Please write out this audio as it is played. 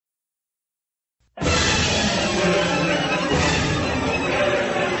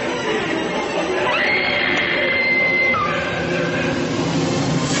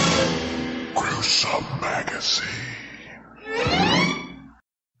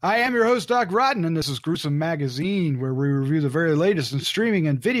I am your host, Doc Rotten, and this is Gruesome Magazine, where we review the very latest in streaming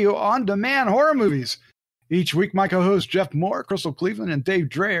and video on-demand horror movies. Each week, my co-hosts Jeff Mohr, Crystal Cleveland, and Dave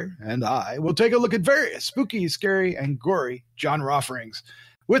Dreher, and I will take a look at various spooky, scary, and gory genre offerings.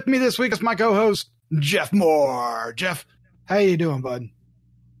 With me this week is my co-host, Jeff Mohr. Jeff, how you doing, bud?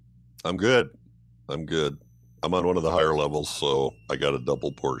 I'm good. I'm on one of the higher levels, so I got a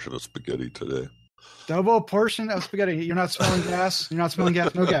double portion of spaghetti today. Double portion of spaghetti. You're not smelling gas? You're not smelling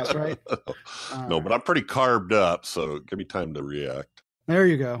gas? No gas, right? No, but I'm pretty carved up, so give me time to react. There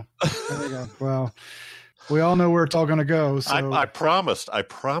you go. Well, we all know where it's all going to go. So. I promised I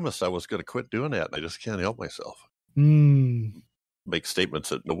was going to quit doing that, and I just can't help myself. Make statements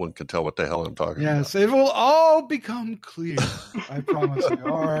that no one can tell what the hell I'm talking about. Yes, it will all become clear. I promise you.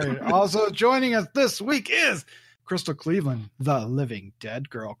 All right. Also joining us this week is Crystal Cleveland, the living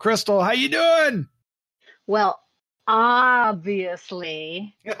dead girl. Crystal, how you doing? Well,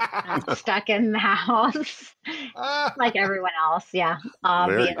 obviously, I'm stuck in the house like everyone else. Yeah,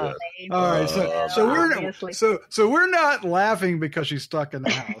 obviously. All right, so we're not laughing because she's stuck in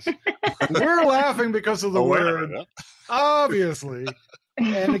the house. We're laughing because of the word obviously.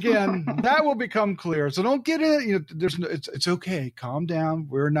 And again, that will become clear. So don't get in. You know, it's okay. Calm down.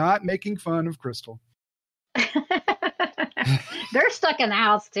 We're not making fun of Crystal. They're stuck in the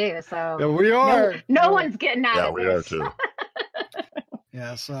house too, so yeah, we are. No one's getting out of this. Yeah, we are too.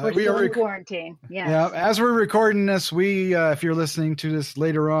 Yes, we are in quarantine. Yes. Yeah, as we're recording this, we if you're listening to this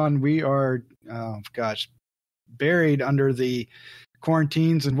later on, we are buried under the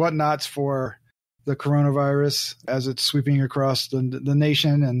quarantines and whatnots for the coronavirus as it's sweeping across the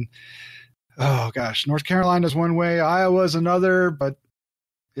nation. And North Carolina's one way, Iowa's another, but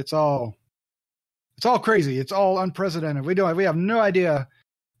it's all crazy. It's all unprecedented. We have no idea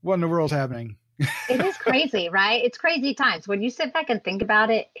what in the world's happening. It is crazy, right? It's crazy times. When you sit back and think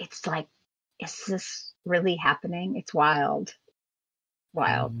about it, it's like, is this really happening? It's wild.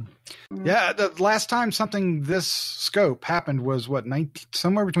 Yeah, the last time something this scope happened was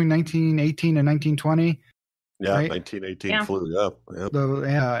somewhere between 1918 and 1920. Yeah, right? 1918 flu.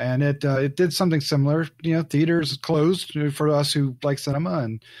 Yeah. And it did something similar. You know, theaters closed for us who like cinema,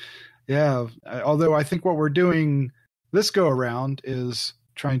 and yeah. Although I think what we're doing this go around is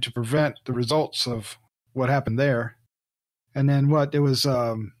trying to prevent the results of what happened there. And then it was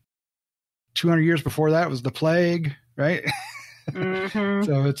 200 years before that was the plague, right? Mm-hmm.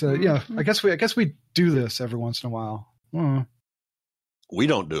 So it's I guess we do this every once in a while. We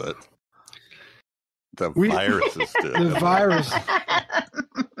don't do it. Viruses do it. The viruses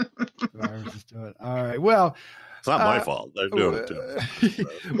do it. All right. Well, it's not my fault. They're doing it too.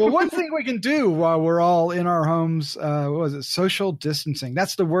 Well, one thing we can do while we're all in our homes, what was it? Social distancing.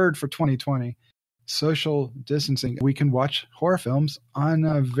 That's the word for 2020. Social distancing. We can watch horror films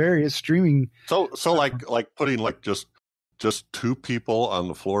on various streaming. So like putting like just two people on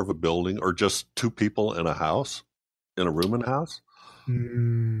the floor of a building, or just two people in a house, in a room in a house,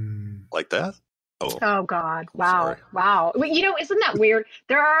 like that. Oh God! Wow! Wow! Well, isn't that weird?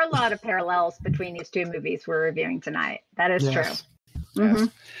 There are a lot of parallels between these two movies we're reviewing tonight. That is true. Yes.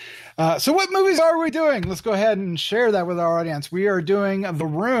 Mm-hmm. So what movies are we doing? Let's go ahead and share that with our audience. We are doing The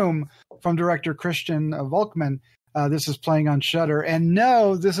Room from director Christian Volkmann. This is playing on Shudder. And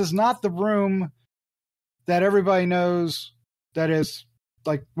no, this is not The Room that everybody knows that is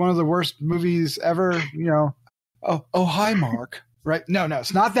like one of the worst movies ever. Oh, hi, Mark. Right? No,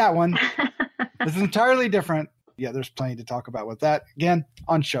 it's not that one. This is entirely different. Yeah, there's plenty to talk about with that. Again,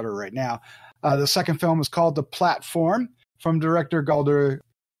 on Shudder right now. The second film is called The Platform from director Galder.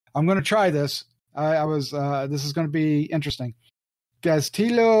 I'm going to try this. This is going to be interesting.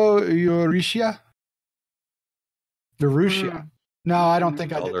 Gastilo Urrutia? No, I don't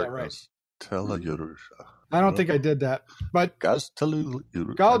think I did that right. I don't think I did that. But Galder,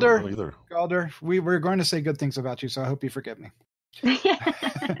 we're going to say good things about you, so I hope you forgive me.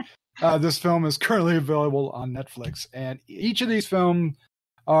 This film is currently available on Netflix, and each of these films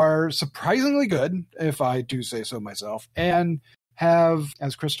are surprisingly good, if I do say so myself, and have,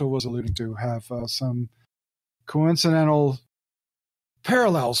 as Crystal was alluding to, have some coincidental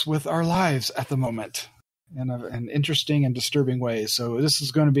parallels with our lives at the moment in an interesting and disturbing way. So this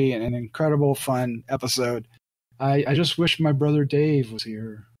is going to be an incredible, fun episode. I just wish my brother Dave was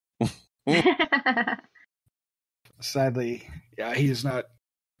here. Sadly, yeah, he is not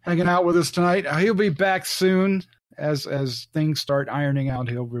hanging out with us tonight. He'll be back soon as things start ironing out.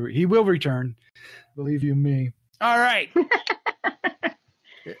 He will return. Believe you me. All right.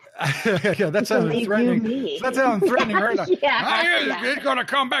 Yeah, that sounds threatening. That sounds threatening right now. Yeah. He's going to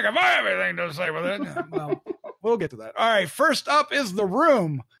come back if I have anything to say with it. Well, we'll get to that. All right, first up is The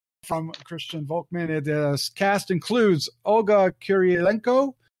Room from Christian Volkman. Its cast includes Olga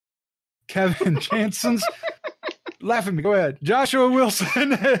Kurylenko, Kevin Jansen's, laugh at me, go ahead, Joshua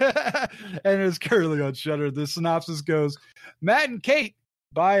Wilson, and it's currently on Shudder. The synopsis goes, Matt and Kate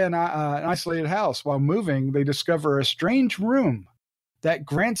buy an isolated house. While moving, they discover a strange room that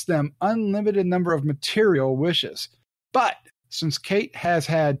grants them unlimited number of material wishes. But since Kate has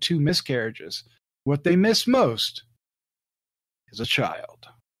had 2 miscarriages, what they miss most is a child.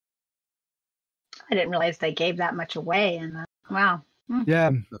 I didn't realize they gave that much away. And wow. Yeah,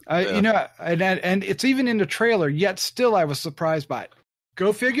 you know, and it's even in the trailer, yet still I was surprised by it.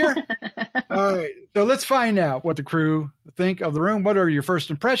 Go figure. All right, so let's find out what the crew think of The Room. What are your first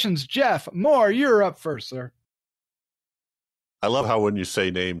impressions? Jeff Mohr, you're up first, sir. I love how when you say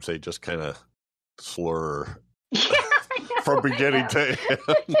names, they just kind of slur from beginning to end.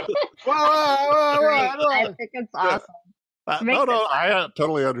 I think it's awesome. I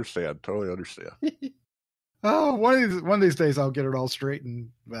totally understand. Oh, one of these days I'll get it all straight. And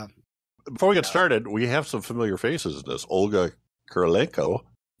well, before we get started, we have some familiar faces in this. Olga Kurylenko.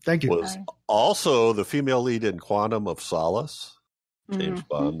 Thank you. Was also the female lead in Quantum of Solace, James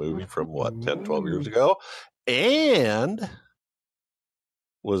Bond movie from 10, 12 years ago, and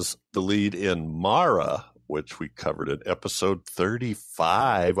was the lead in Mara, which we covered in episode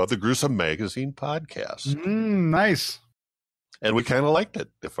 35 of the Gruesome Magazine podcast. Nice. And we kind of liked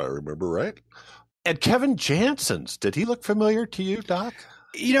it, if I remember right. And Kevin Jansen's, did he look familiar to you, Doc?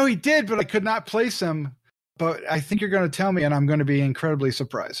 You know, he did, but I could not place him. But I think you're going to tell me, and I'm going to be incredibly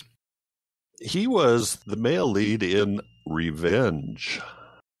surprised. He was the male lead in Revenge.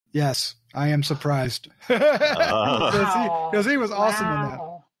 Yes, I am surprised. Because he was awesome in that.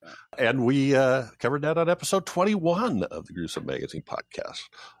 And we covered that on episode 21 of the Gruesome Magazine podcast.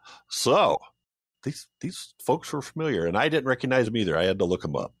 So these folks were familiar, and I didn't recognize them either. I had to look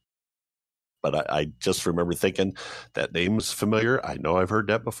them up. But I just remember thinking, that name's familiar. I know I've heard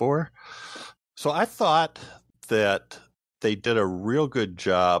that before. So I thought that they did a real good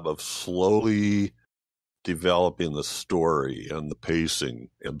job of slowly developing the story and the pacing.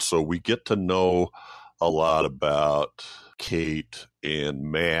 And so we get to know a lot about Kate and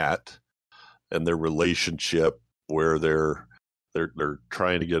Matt and their relationship, where they're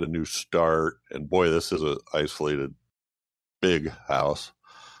trying to get a new start. And boy, this is an isolated big house.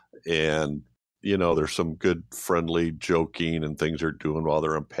 And you know, there's some good friendly joking and things they're doing while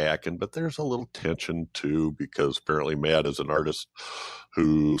they're unpacking, but there's a little tension too, because apparently Matt is an artist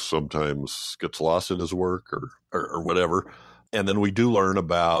who sometimes gets lost in his work or whatever. And then we do learn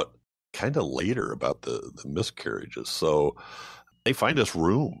about kind of later about the miscarriages. So they find this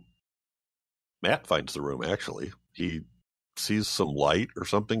room. Matt finds the room, actually. He sees some light or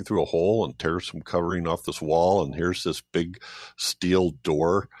something through a hole and tears some covering off this wall, and here's this big steel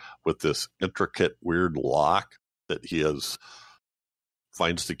door with this intricate weird lock that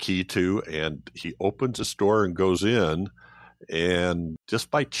finds the key to, and he opens this door and goes in, and just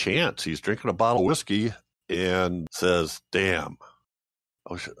by chance he's drinking a bottle of whiskey and says, damn,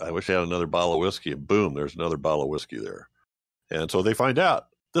 I wish I had another bottle of whiskey, and boom, there's another bottle of whiskey there. And so they find out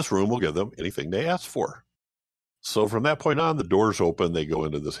this room will give them anything they ask for. So from that point on, the doors open, they go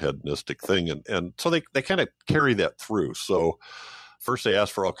into this hedonistic thing. And so they kind of carry that through. So first they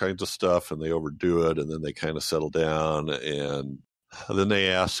ask for all kinds of stuff and they overdo it. And then they kind of settle down. And then they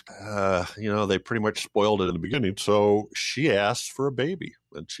ask, they pretty much spoiled it in the beginning. So she asks for a baby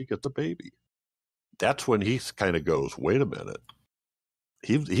and she gets a baby. That's when he kind of goes, wait a minute.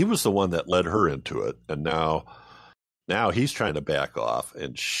 He was the one that led her into it. And now he's trying to back off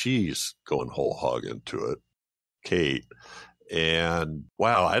and she's going whole hog into it. Kate. And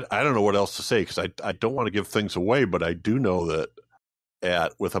wow, I don't know what else to say, because I don't want to give things away, but I do know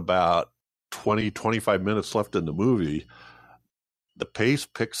that with about 20, 25 minutes left in the movie, the pace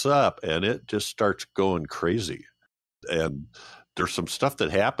picks up and it just starts going crazy. And there's some stuff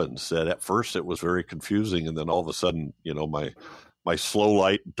that happens that at first it was very confusing. And then all of a sudden, my slow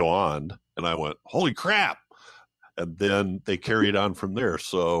light dawned and I went, holy crap. And then they carried on from there.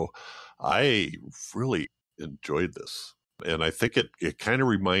 So I really enjoyed this, and I think it kind of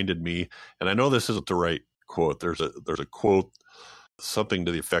reminded me, and I know this isn't the right quote, there's a quote, something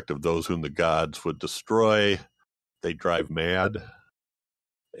to the effect of, those whom the gods would destroy, they drive mad.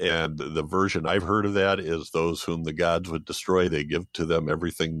 And the version I've heard of that is, those whom the gods would destroy, they give to them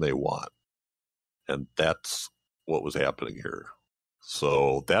everything they want. And that's what was happening here.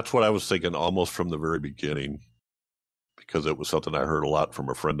 So that's what I was thinking almost from the very beginning, because it was something I heard a lot from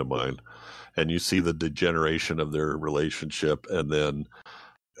a friend of mine. And you see the degeneration of their relationship. And then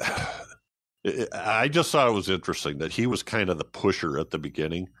I just thought it was interesting that he was kind of the pusher at the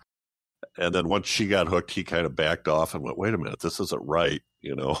beginning. And then once she got hooked, he kind of backed off and went, wait a minute, this isn't right.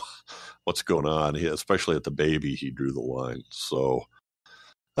 What's going on? Especially at the baby, he drew the line. So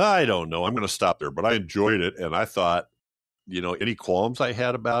I don't know. I'm going to stop there, but I enjoyed it. And I thought, any qualms I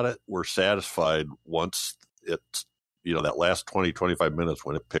had about it were satisfied once it, that last 20, 25 minutes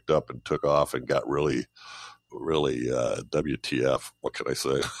when it picked up and took off and got really, really WTF. What can I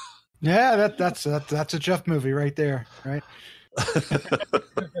say? Yeah, that's a Jeff movie right there, right?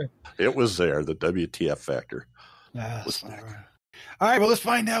 It was there, the WTF factor. Yes. All right, well, let's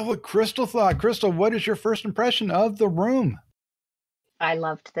find out what Crystal thought. Crystal, what is your first impression of The Room? I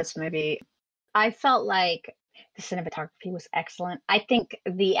loved this movie. I felt like the cinematography was excellent. I think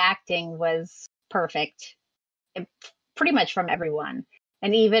the acting was perfect, pretty much from everyone.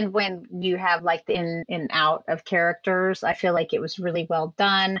 And even when you have like the in and out of characters, I feel like it was really well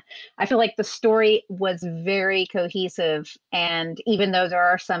done. I feel like the story was very cohesive. And even though there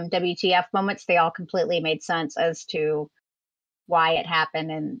are some WTF moments, they all completely made sense as to why it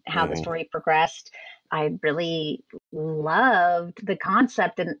happened and how the story progressed. I really loved the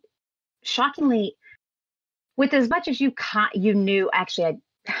concept. And shockingly, with as much as you knew, actually,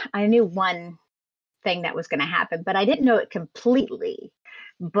 I knew one thing that was going to happen, but I didn't know it completely.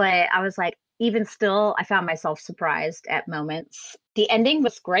 But I was like, even still, I found myself surprised at moments. The ending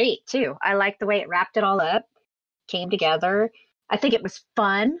was great too. I liked the way it wrapped it all up, came together. I think it was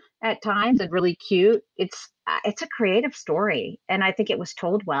fun at times and really cute. It's a creative story, and I think it was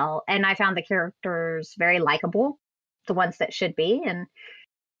told well. And I found the characters very likable, the ones that should be, and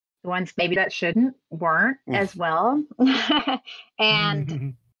the ones maybe that shouldn't weren't as well.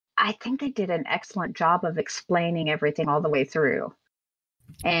 And I think they did an excellent job of explaining everything all the way through.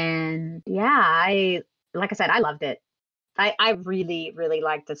 And yeah, like I said, I loved it. I really, really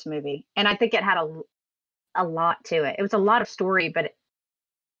liked this movie. And I think it had a lot to it. It was a lot of story, but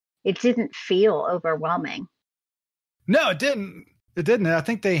it didn't feel overwhelming. No, it didn't. It didn't. I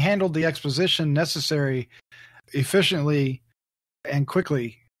think they handled the exposition necessary efficiently and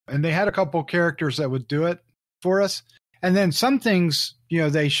quickly. And they had a couple characters that would do it for us. And then some things,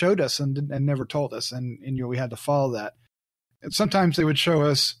 they showed us and never told us. And we had to follow that. And sometimes they would show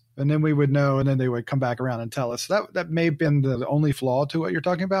us and then we would know, and then they would come back around and tell us. That may have been the only flaw to what you're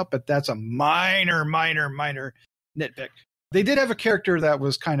talking about, but that's a minor nitpick. They did have a character that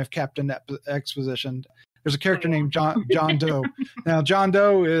was kind of Captain Exposition. There's a character named John Doe. Now, John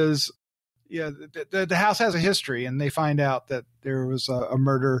Doe is, the house has a history, and they find out that there was a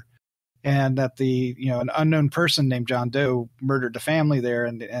murder, and that an unknown person named John Doe murdered the family there,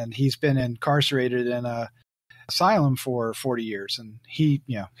 and he's been incarcerated in a asylum for 40 years. And he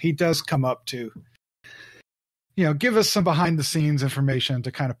does come up to, give us some behind the scenes information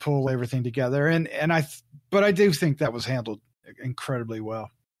to kind of pull everything together. But I do think that was handled incredibly well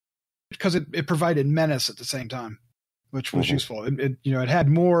because it provided menace at the same time, which was useful. It had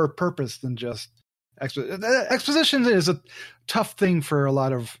more purpose than just exposition. Is a tough thing for a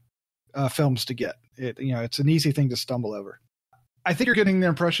lot of films to get. It's an easy thing to stumble over. I think you're getting the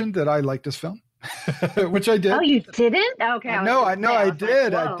impression that I like this film. Which I did. Oh, you didn't? Okay. I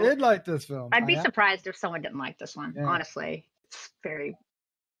did. I did like this film. I'd be surprised if someone didn't like this one. Yeah. Honestly, it's very.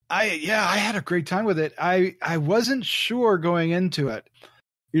 I had a great time with it. I wasn't sure going into it,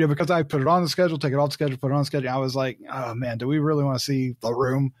 because I put it on the schedule, take it off the schedule, put it on the schedule. I was like, oh man, do we really want to see The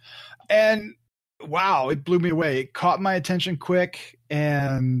Room? And wow, it blew me away. It caught my attention quick.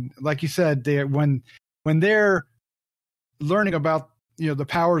 And like you said, when they're learning about the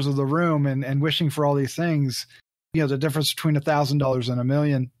powers of the room and wishing for all these things, the difference between $1,000 and $1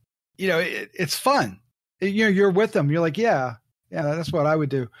 million, it's fun. You're with them. You're like, yeah, that's what I would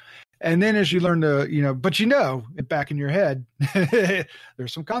do. And then as you learn to, but back in your head,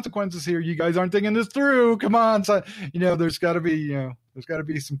 there's some consequences here. You guys aren't thinking this through. Come on. So, there's gotta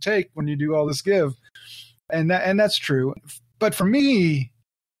be some take when you do all this give. And that's true. But for me,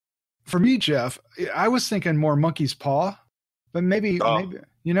 Jeff, I was thinking more Monkey's Paw. But maybe,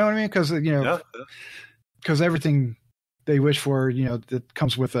 you know what I mean? Because everything they wish for, that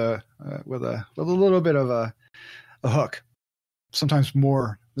comes with a little bit of a hook, sometimes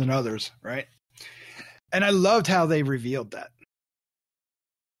more than others, right? And I loved how they revealed that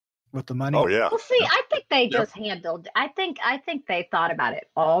with the money. Oh yeah. Well, see, I think they just handled. I think they thought about it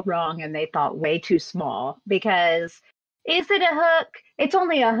all wrong, and they thought way too small. Because is it a hook? It's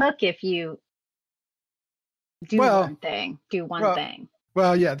only a hook if you. Do one thing.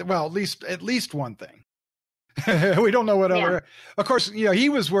 Well, yeah. Well, at least one thing. We don't know what other. Yeah. Of course, he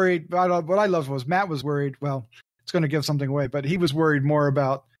was worried. What I loved was Matt was worried. Well, it's going to give something away, but he was worried more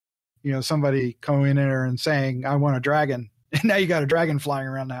about somebody coming in there and saying, I want a dragon. And now you got a dragon flying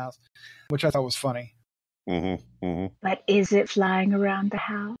around the house, which I thought was funny. Mm-hmm, mm-hmm. But is it flying around the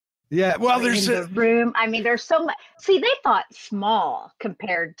house? Yeah. Well, there's the room. I mean, there's so much. See, they thought small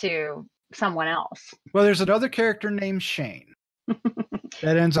compared to someone else. Well, there's another character named Shane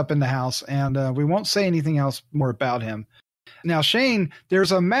that ends up in the house, and we won't say anything else more about him. Now, Shane,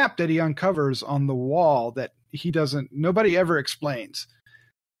 there's a map that he uncovers on the wall that nobody ever explains.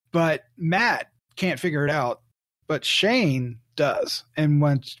 But Matt can't figure it out, but Shane does. And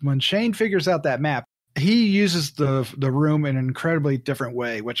when Shane figures out that map, he uses the room in an incredibly different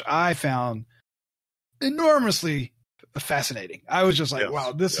way, which I found enormously fascinating. I was just like,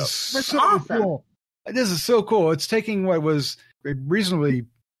 wow, this is so awesome. Cool. This is so cool. It's taking what was a reasonably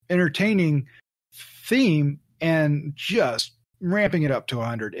entertaining theme and just ramping it up to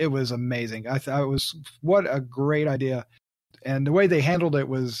 100. It was amazing. I thought it was, what a great idea. And the way they handled it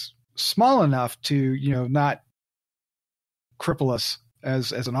was small enough to, not cripple us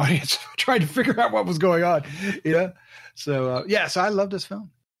as an audience trying to figure out what was going on. So I love this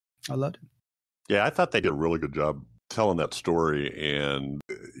film. I loved it. Yeah, I thought they did a really good job telling that story and,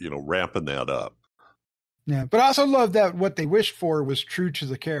 ramping that up. Yeah, but I also love that what they wished for was true to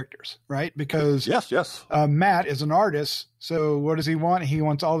the characters, right? Because yes, Matt is an artist, so what does he want? He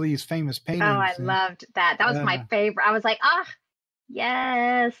wants all these famous paintings. Oh, I loved that. That was my favorite. I was like,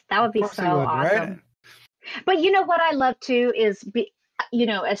 yes, that would be so awesome. Right? But what I love too is,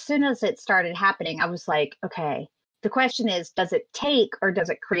 as soon as it started happening, I was like, okay, the question is, does it take or does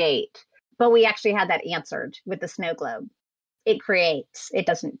it create? But we actually had that answered with the snow globe. It creates, it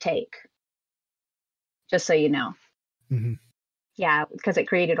doesn't take. Just so you know. Mm-hmm. Yeah, because it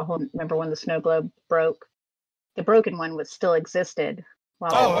created remember when the snow globe broke? The broken one still existed.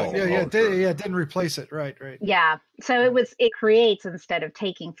 It didn't replace it. Right. Yeah. So it creates instead of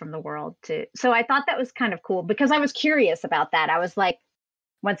taking from the world too. So I thought that was kind of cool because I was curious about that. I was like,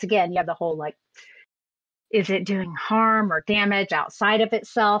 once again, you have the whole is it doing harm or damage outside of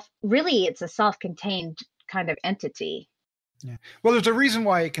itself? Really, it's a self-contained kind of entity. Yeah. Well, there's a reason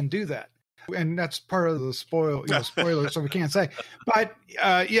why it can do that. And that's part of the spoiler, so we can't say. But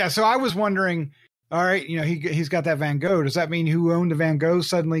so I was wondering, all right, he's got that Van Gogh. Does that mean who owned the Van Gogh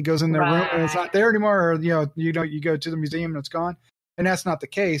suddenly goes in their room and it's not there anymore? Or, you go to the museum and it's gone? And that's not the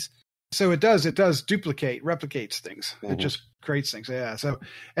case. So it does replicates things. Mm-hmm. It just creates things. Yeah. So,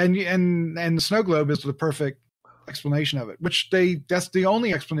 and the snow globe is the perfect explanation of it, that's the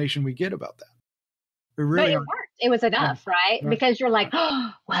only explanation we get about that. But it worked. It was enough, right? Because you're like, oh,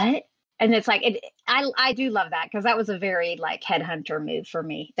 what? And it's like, I do love that because that was a very headhunter move for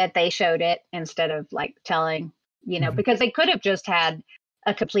me that they showed it instead of telling, mm-hmm. because they could have just had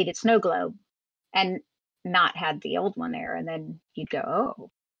a completed snow globe and not had the old one there. And then you'd go, oh.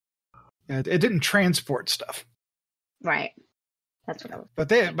 Yeah, it didn't transport stuff. Right. That's what I was.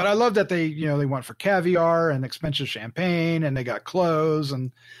 But I love that they went for caviar and expensive champagne and they got clothes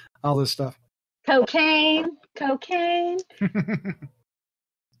and all this stuff. Cocaine.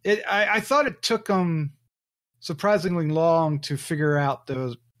 I thought it took them surprisingly long to figure out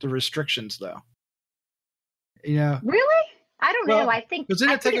the restrictions, though. Really? I don't know. I think doesn't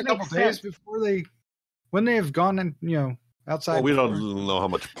it take a couple days before when they have gone and outside? Well, we don't know how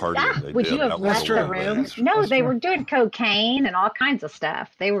much partying they did. Would you have left the room? No, they were doing cocaine and all kinds of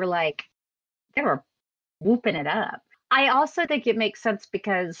stuff. They were whooping it up. I also think it makes sense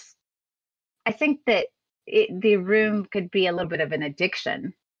because I think that the room could be a little bit of an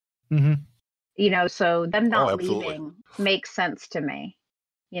addiction. Mm-hmm. So them not leaving makes sense to me,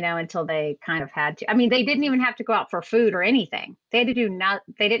 until they kind of had to. I mean, they didn't even have to go out for food or anything. They didn't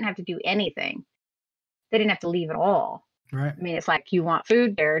have to do anything. They didn't have to leave at all. Right. I mean, it's like, you want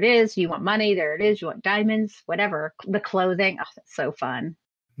food, there it is. You want money, there it is. You want diamonds, whatever. The clothing, that's so fun.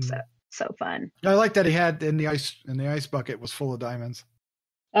 Mm-hmm. So fun. I like that he had in the ice bucket was full of diamonds.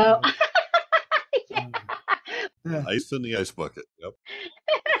 Oh, yeah. Ice in the ice bucket. Yep.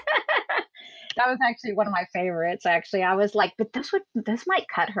 That was actually one of my favorites. Actually, I was like, but this might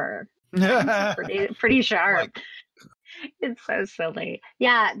cut her. pretty sharp. It's so silly.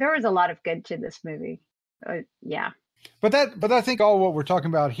 Yeah, there was a lot of good to this movie. Yeah. But I think all what we're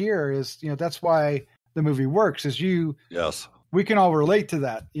talking about here is, that's why the movie works. Is yes. We can all relate to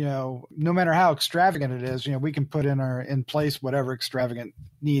that. No matter how extravagant it is, we can put in place whatever extravagant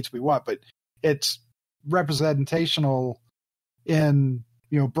needs we want, but it's representational in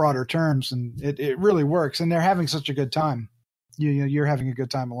broader terms, and it really works. And they're having such a good time. You're having a good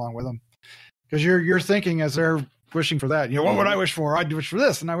time along with them because you're thinking as they're wishing for that. What would I wish for? I'd wish for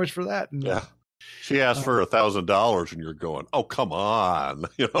this, and I wish for that. And yeah, She asked for $1,000, and you're going, "Oh, come on!"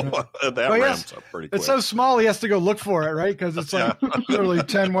 That ramps up pretty quick. It's so small, he has to go look for it, right? Because it's like literally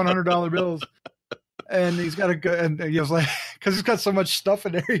 $10, $100 bills, and he's got to go, and he was like, because he's got so much stuff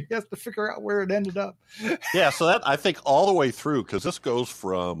in there, he has to figure out where it ended up. Yeah, so that I think all the way through, because this goes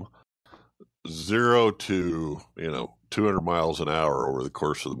from 0 to 200 miles an hour over the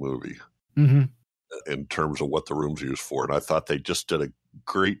course of the movie. Mm-hmm. In terms of what the room's used for. And I thought they just did a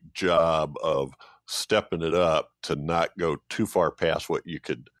great job of stepping it up to not go too far past what you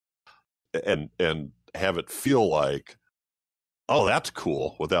could and have it feel like, oh, that's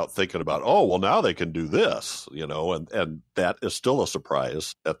cool, without thinking about, oh, well, now they can do this, and that is still a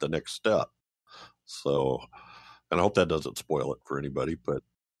surprise at the next step. So, and I hope that doesn't spoil it for anybody, but.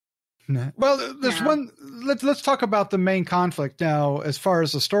 Well, there's one, let's talk about the main conflict now, as far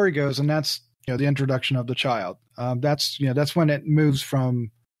as the story goes, and that's, the introduction of the child. That's when it moves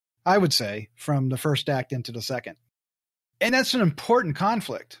from, I would say, from the first act into the second. And that's an important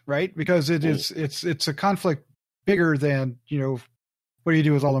conflict, right? Because it's a conflict bigger than, what do you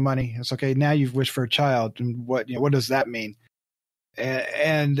do with all the money? It's okay. Now you've wished for a child, and what does that mean?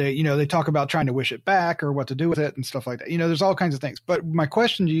 And they talk about trying to wish it back or what to do with it and stuff like that. There's all kinds of things. But my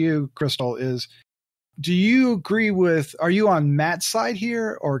question to you, Crystal, is, do you agree with, are you on Matt's side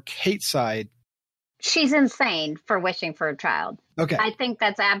here or Kate's side? She's insane for wishing for a child. Okay. I think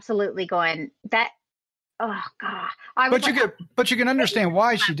that's absolutely going that. Oh God. But you can understand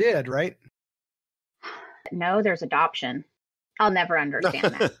why she did, right? No, there's adoption. I'll never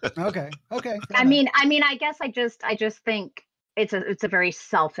understand that. Okay. I mean, I guess I just think it's a very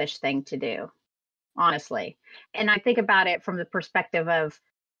selfish thing to do, honestly. And I think about it from the perspective of,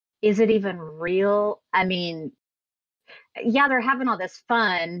 is it even real? I mean, yeah, they're having all this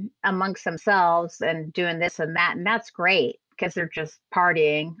fun amongst themselves and doing this and that, and that's great because they're just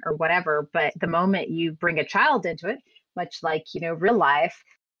partying or whatever. But the moment you bring a child into it, much like, real life,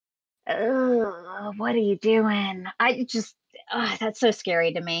 what are you doing? That's so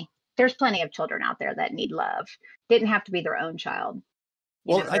scary to me. There's plenty of children out there that need love. Didn't have to be their own child.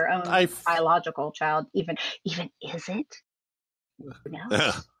 Their own biological child. Even is it?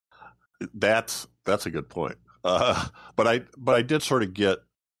 No. That's a good point. But I did sort of get,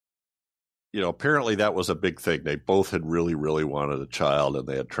 apparently that was a big thing. They both had really, really wanted a child, and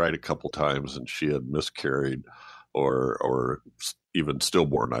they had tried a couple times, and she had miscarried or even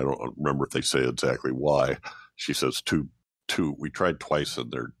stillborn. I don't remember if they say exactly why. She says two. We tried twice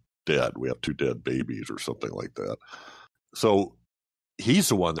and they're dead. We have 2 dead babies or something like that. So he's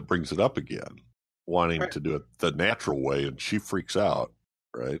the one that brings it up again, wanting to do it the natural way, and she freaks out,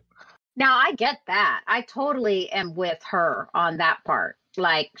 right? Now, I get that. I totally am with her on that part.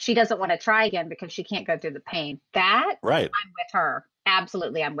 Like, she doesn't want to try again because she can't go through the pain. That, right. I'm with her.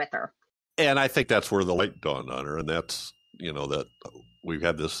 Absolutely, I'm with her. And I think that's where the light dawned on her, and that's, that we've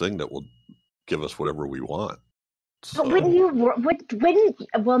had this thing that will give us whatever we want. So. But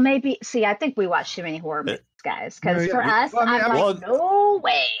maybe, see, I think we watch too many horror movies, guys, because for us, no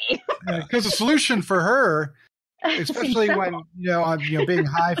way. Because the solution for her, especially when, being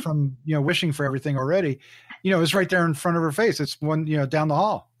high from, wishing for everything already, is right there in front of her face. It's one, down the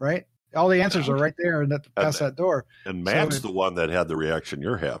hall, right? All the answers are right there and past that door. And Matt's the one that had the reaction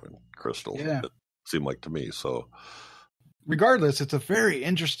you're having, Crystal. Yeah. It seemed like to me. So regardless, it's a very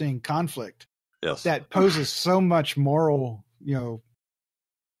interesting conflict. Yes. That poses so much moral,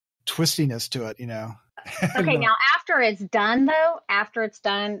 twistiness to it, Okay, now after it's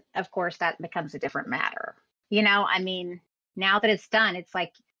done, of course, that becomes a different matter. Now that it's done, it's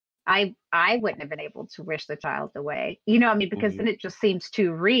like I wouldn't have been able to wish the child away, because then it just seems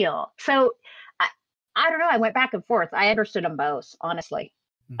too real. So I don't know. I went back and forth. I understood them both, honestly.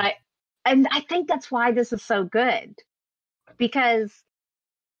 And I think that's why this is so good, because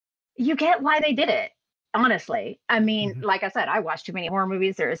you get why they did it, honestly. I mean, like I said, I watched too many horror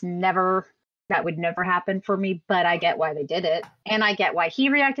movies. That would never happen for me, but I get why they did it. And I get why he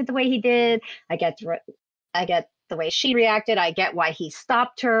reacted the way he did. I get the way she reacted. I get why he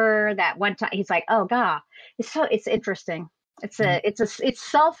stopped her that one time. He's like, oh God, it's interesting. It's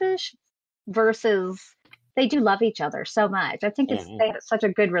selfish versus they do love each other so much. I think they have such a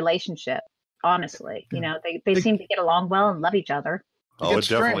good relationship, honestly. They seem to get along well and love each other. Oh, it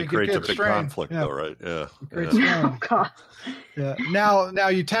definitely creates a big conflict, though, right? Yeah. Oh, God. Yeah. Now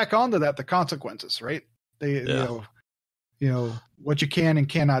you tack onto that the consequences, right? What you can and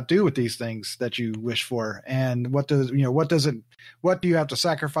cannot do with these things that you wish for, and what do you have to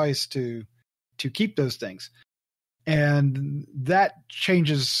sacrifice to keep those things, and that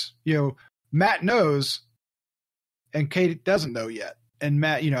changes. Matt knows, and Kate doesn't know yet,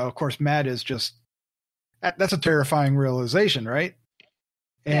 Matt, of course, Matt is just, that's a terrifying realization, right?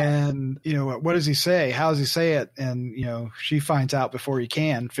 Yeah. And, what does he say? How does he say it? And, she finds out before he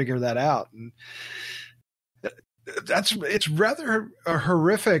can figure that out. And it's rather a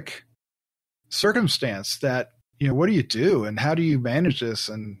horrific circumstance that, what do you do and how do you manage this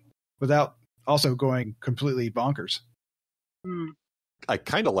and without also going completely bonkers? I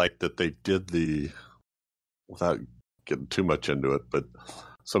kind of like that they did without getting too much into it, but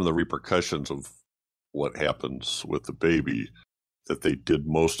some of the repercussions of what happens with the baby, that they did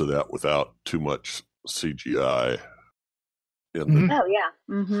most of that without too much CGI. Oh,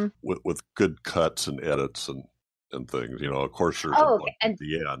 yeah. With good cuts and edits and things. Of course, there's at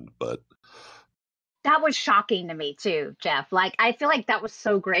the end, but that was shocking to me too, Jeff. Like, I feel like that was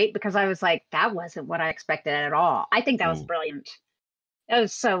so great because I was like, that wasn't what I expected at all. I think that was brilliant. It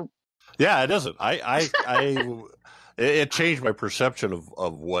was so. Yeah, it isn't. It changed my perception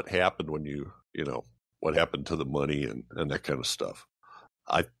of what happened when what happened to the money and that kind of stuff.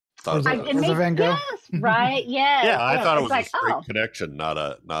 I thought Van Gogh? Yes, right. Yes. Yeah, I thought it was like, a straight connection, not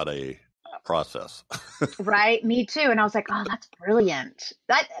a process. Right. Me too. And I was like, oh, that's brilliant.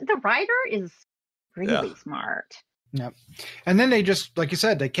 The writer is really smart. Yep. And then they just, like you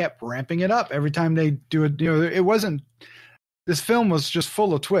said, they kept ramping it up every time they do it. It wasn't, this film was just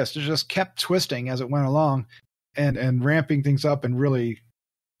full of twists. It just kept twisting as it went along and ramping things up and really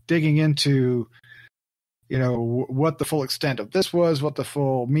digging into, what the full extent of this was, what the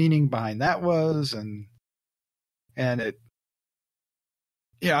full meaning behind that was. And it,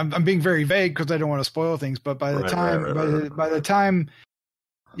 I'm being very vague because I don't want to spoil things, but by the time,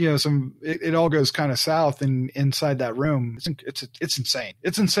 it all goes kind of south and inside that room. It's insane.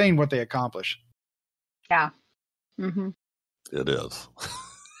 It's insane what they accomplish. Yeah. It is.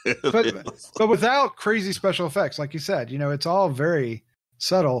 But without crazy special effects, like you said, it's all very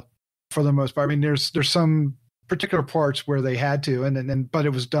subtle for the most part. I mean, there's some particular parts where they had to, but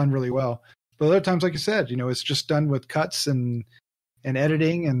it was done really well. But other times, like you said, it's just done with cuts and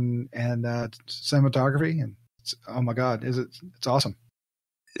editing and cinematography, and oh my God, it's awesome.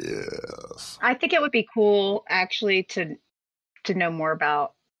 Yes. I think it would be cool actually to know more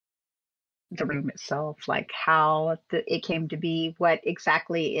about the room itself, like how it came to be, what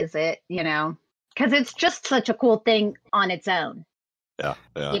exactly is it, because it's just such a cool thing on its own. Yeah.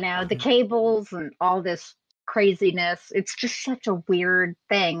 The cables and all this craziness, it's just such a weird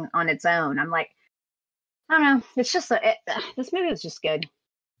thing on its own. I'm like, I don't know, it's just this movie was just good.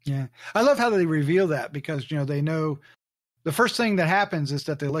 Yeah, I love how they reveal that because they know the first thing that happens is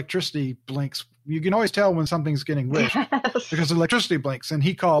that the electricity blinks. You can always tell when something's getting wished because the electricity blinks, and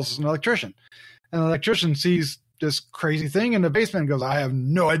he calls an electrician. And the electrician sees this crazy thing in the basement and goes, I have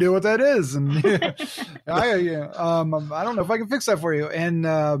no idea what that is. And I don't know if I can fix that for you. And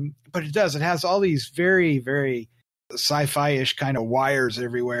but it does. It has all these very, very sci-fi-ish kind of wires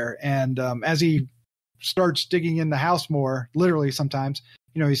everywhere. And as he starts digging in the house more, literally sometimes,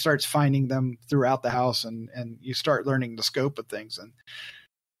 he starts finding them throughout the house, and you start learning the scope of things. And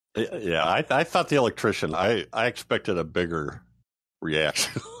yeah, I thought the electrician, I expected a bigger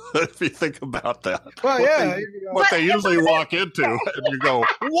reaction. If you think about that. Well, what they usually walk into, and you go,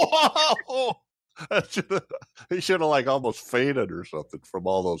 whoa! He should have almost fainted or something from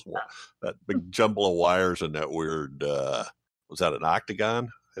all that big jumble of wires and that weird, was that an octagon,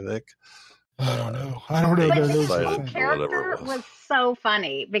 I think? I don't know. But his whole character was so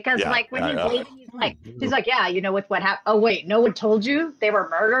funny because, when he's leaving, he's like, yeah, with what happened. Oh, wait, no one told you they were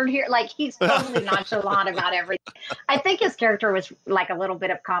murdered here? He's totally nonchalant about everything. I think his character was a little bit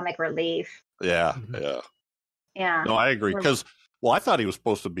of comic relief. Yeah. No, I agree. Because, I thought he was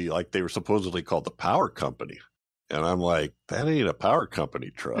supposed to be they were supposedly called the power company. And I'm like, that ain't a power company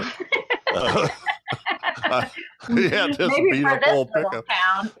truck. Just maybe beat up whole pickup.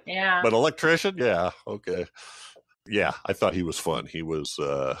 Yeah. But electrician, yeah, okay. Yeah, I thought he was fun. He was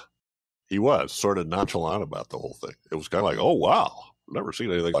sort of nonchalant about the whole thing. It was kind of like, oh wow, never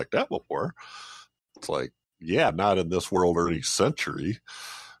seen anything like that before. It's like, yeah, not in this world early century.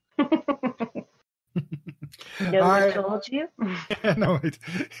 No one told you. No,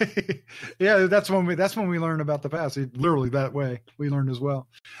 yeah, that's when we learn about the past. Literally that way we learned as well.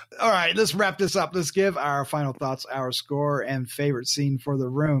 All right, let's wrap this up. Let's give our final thoughts, our score, and favorite scene for the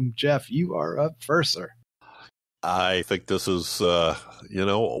room. Jeff, you are up first, sir. I think this is,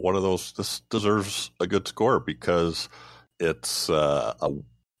 one of those. This deserves a good score because it's a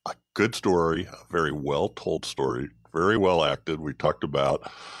good story, a very well told story, very well acted. We talked about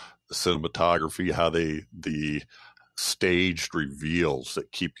cinematography, how the staged reveals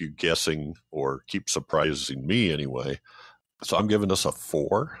that keep you guessing or keep surprising me anyway. So I'm giving this a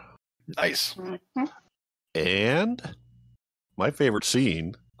 4. Nice. Mhm. And my favorite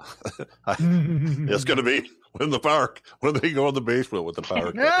scene is going to be when they go in the basement with the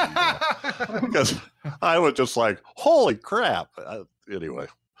power cut. Because I was just like, holy crap. Anyway,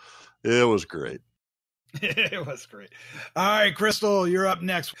 it was great. It was great. All right, Crystal, you're up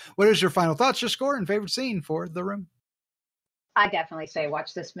next. What is your final thoughts, your score, and favorite scene for The Room? I definitely say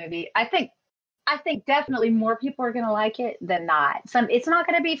watch this movie. I think definitely more people are going to like it than not. It's not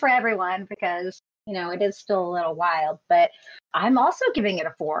going to be for everyone because, it is still a little wild, but I'm also giving it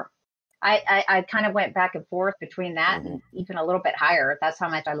a 4. I kind of went back and forth between that and even a little bit higher. That's how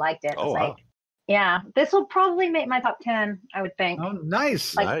much I liked it. Oh, wow. Yeah, this will probably make my top 10, I would think. Oh,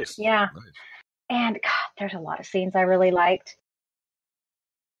 nice. Nice. Yeah. Nice. And God, there's a lot of scenes I really liked.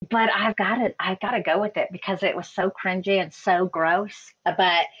 But I've got to go with it because it was so cringy and so gross.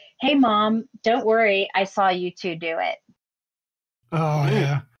 But hey, Mom, don't worry. I saw you two do it. Oh,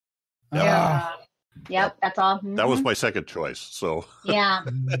 yeah. Yeah. Yep, that's all. Mm-hmm. That was my second choice. So yeah,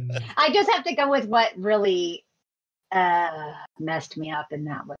 I just have to go with what really messed me up, and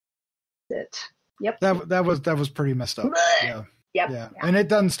that was it. Yep. That was pretty messed up. Yeah. Yep. Yeah. And it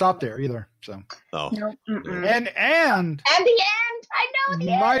doesn't stop there either. So. no. No. And the end. I know the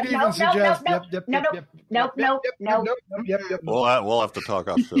might end. even suggest. Nope. We'll have to talk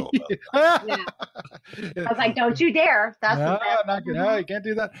off show. Yeah. I was like, don't you dare. That's no, the best. not good. No, you can't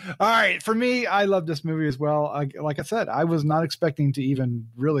do that. All right. For me, I love this movie as well. Like I said, I was not expecting to even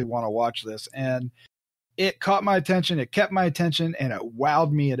really want to watch this. And it caught my attention. It kept my attention, and it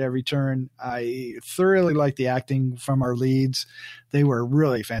wowed me at every turn. I thoroughly liked the acting from our leads. They were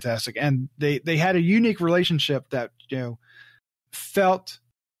really fantastic. And they had a unique relationship that, felt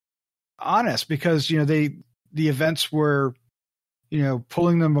honest because, the events were,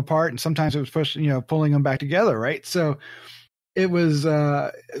 pulling them apart, and sometimes it was pulling them back together. Right. So it was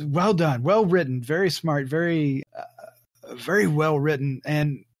well done, well written, very smart, very, very well written.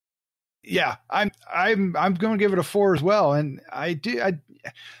 And yeah, I'm going to give it a 4 as well. And I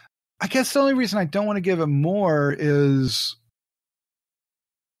guess the only reason I don't want to give it more is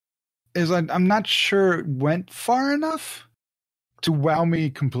I'm not sure it went far enough to wow me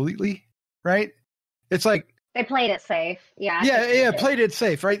completely. Right. It's like they played it safe. Yeah. Yeah. Played it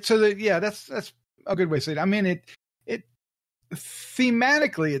safe. Right. So that's a good way to say it. I mean, it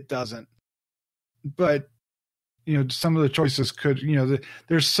thematically it doesn't, but some of the choices could,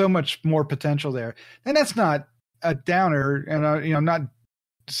 there's so much more potential there. And that's not a downer. And, I'm not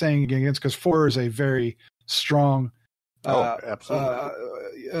saying against, because 4 is a very strong,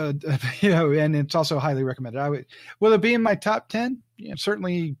 absolutely. And it's also highly recommended. Will it be in my top 10? Yeah,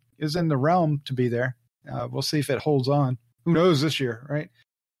 certainly is in the realm to be there. We'll see if it holds on. Who knows this year, right?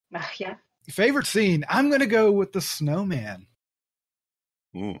 Yeah. Favorite scene? I'm going to go with the snowman.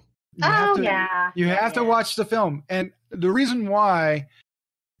 Mm. You have to watch the film. And the reason why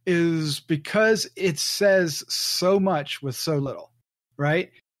is because it says so much with so little,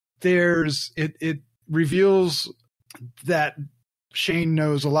 right? It reveals that Shane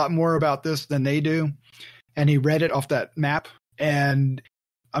knows a lot more about this than they do. And he read it off that map. And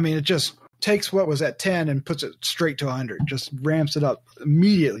I mean, it just takes what was at 10 and puts it straight to 100, just ramps it up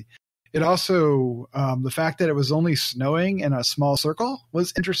immediately. It also, the fact that it was only snowing in a small circle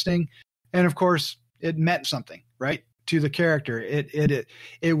was interesting. And of course, it meant something, right? To the character.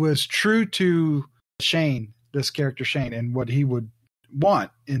 It was true to Shane, this character Shane, and what he would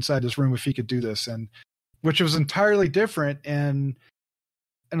want inside this room if he could do this. And which was entirely different and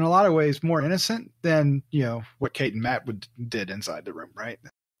in a lot of ways more innocent than, what Kate and Matt did inside the room, right?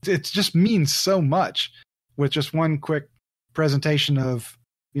 It just means so much with just one quick presentation of,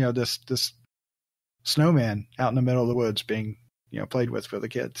 this snowman out in the middle of the woods being, played with for the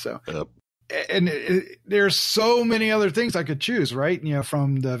kids. So, Yep. And there's so many other things I could choose, right?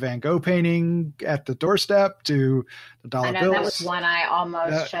 From the Van Gogh painting at the doorstep to the dollar I know bills. that was one I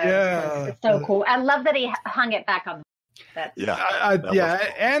almost chose. Yeah. It's so cool. I love that he hung it back on. That. Yeah.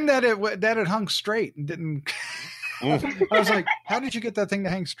 And that it hung straight and didn't. I was like, how did you get that thing to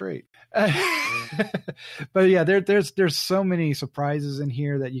hang straight? But yeah, there's so many surprises in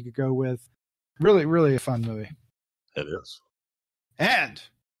here that you could go with. Really, really a fun movie. It is. And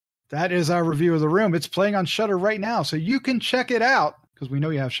that is our review of The Room. It's playing on Shudder right now, so you can check it out because we know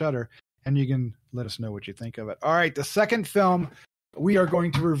you have Shudder, and you can let us know what you think of it. All right, the second film we are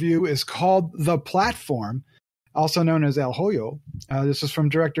going to review is called The Platform, also known as El Hoyo. This is from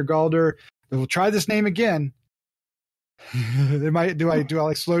director Galder. We'll try this name again. Do I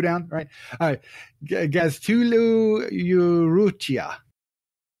like slow down? Right. All right. Gaztulu Urrutia.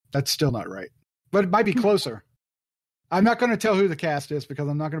 That's still not right, but it might be closer. I'm not going to tell who the cast is because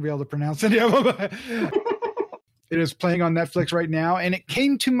I'm not going to be able to pronounce any of them. It is playing on Netflix right now, and it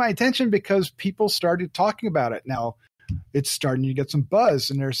came to my attention because people started talking about it. Now it's starting to get some buzz,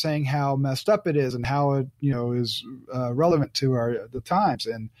 and they're saying how messed up it is and how it, is relevant to the times.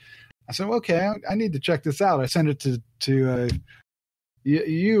 And I said, okay, I need to check this out. I sent it to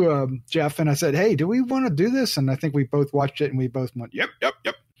you, Jeff, and I said, hey, do we want to do this? And I think we both watched it, and we both went, yep.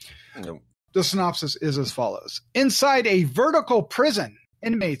 The synopsis is as follows. Inside a vertical prison,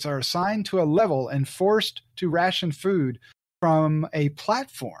 inmates are assigned to a level and forced to ration food from a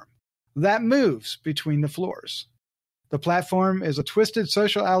platform that moves between the floors. The platform is a twisted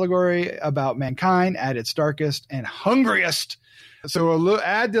social allegory about mankind at its darkest and hungriest. So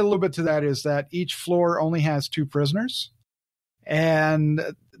add a little bit to that is that each floor only has 2 prisoners, and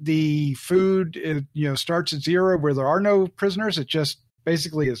the food starts at 0 where there are no prisoners. It just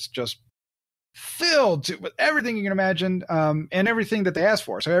basically is just filled with everything you can imagine, and everything that they ask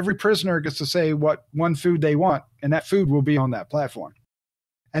for. So every prisoner gets to say what one food they want, and that food will be on that platform.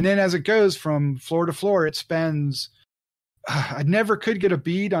 And then as it goes from floor to floor, it spends, I never could get a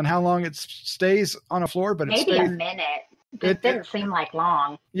bead on how long it stays on a floor, but maybe a minute. It didn't seem like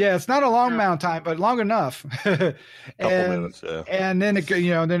long. Yeah, it's not a long amount of time, but long enough. Couple minutes, yeah. And then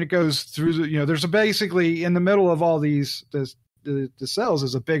it goes through there's basically in the middle of all these the cells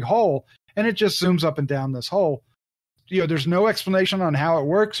is a big hole, and it just zooms up and down this hole. There's no explanation on how it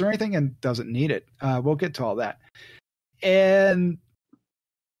works or anything, and doesn't need it. We'll get to all that. And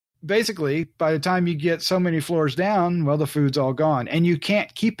basically, by the time you get so many floors down, well, the food's all gone, and you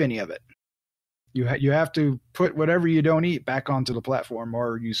can't keep any of it. You have to put whatever you don't eat back onto the platform,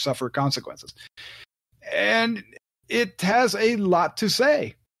 or you suffer consequences. And it has a lot to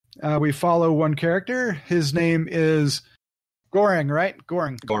say. We follow one character. His name is Goring, right?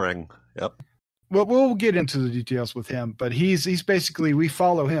 Goring. Yep. Well, we'll get into the details with him, but he's basically, we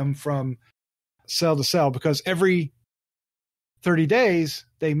follow him from cell to cell because every 30 days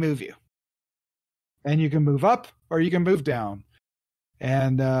they move you, and you can move up or you can move down.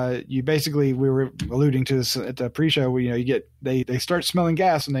 And you basically, we were alluding to this at the pre-show, they start smelling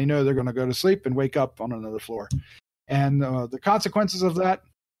gas and they know they're going to go to sleep and wake up on another floor. And the consequences of that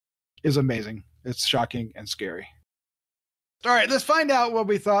is amazing. It's shocking and scary. All right, let's find out what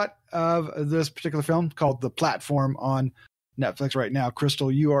we thought of this particular film called The Platform on Netflix right now.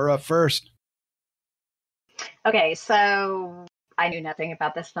 Crystal, you are up first. Okay, so I knew nothing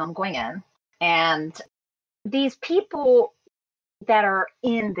about this film going in. And these people that are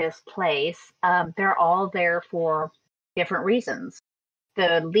in this place, they're all there for different reasons.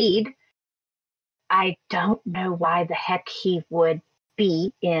 The lead, I don't know why the heck he would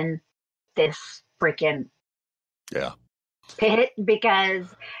be in this freaking pit, because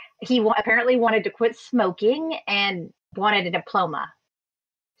he apparently wanted to quit smoking and wanted a diploma.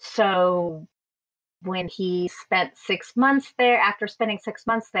 So when he spent 6 months there, after spending 6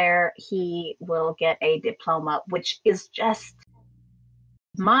 months there, he will get a diploma, which is just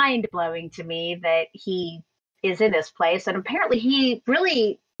mind-blowing to me that he is in this place. And apparently he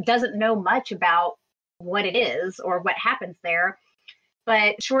really doesn't know much about what it is or what happens there.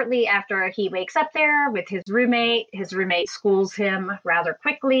 But shortly after he wakes up there with his roommate schools him rather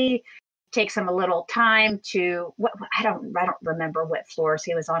quickly, takes him a little time to, I don't remember what floors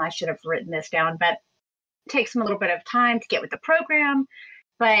he was on. I should have written this down, but takes him a little bit of time to get with the program.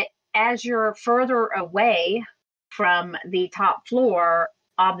 But as you're further away from the top floor,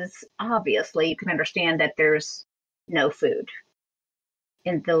 obviously you can understand that there's no food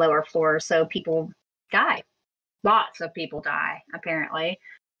in the lower floor. So people die. Lots of people die, apparently,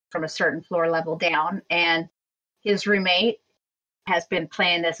 from a certain floor level down. And his roommate has been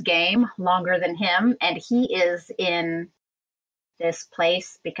playing this game longer than him, and he is in this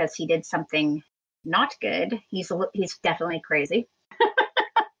place because he did something not good. He's definitely crazy.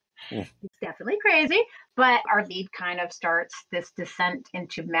 He's definitely crazy. But our lead kind of starts this descent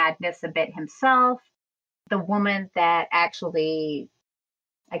into madness a bit himself. The woman that actually,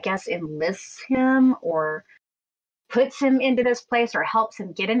 I guess, enlists him or puts him into this place or helps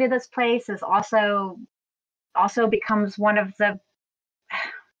him get into this place is also becomes one of the,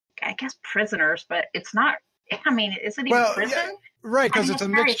 I guess, prisoners, but it's not, I mean, is it even prison? Yeah, right, because it's a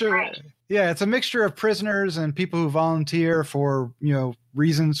mixture. Right. Yeah, it's a mixture of prisoners and people who volunteer for,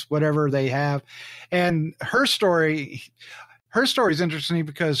 reasons, whatever they have. And her story is interesting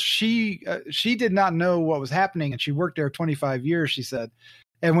because she did not know what was happening, and she worked there 25 years, she said.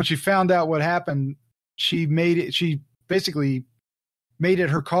 And when she found out what happened, she basically made it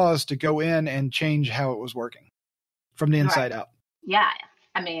her cause to go in and change how it was working from the inside out. Yeah.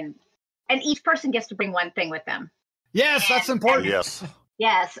 I mean, and each person gets to bring one thing with them. Yes, that's important. Yes.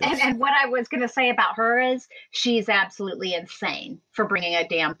 Yes. And what I was going to say about her is she's absolutely insane for bringing a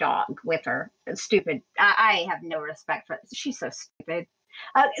damn dog with her. It's stupid. I have no respect for it. She's so stupid.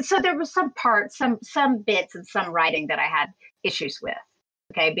 So there was some parts, some bits and some writing that I had issues with.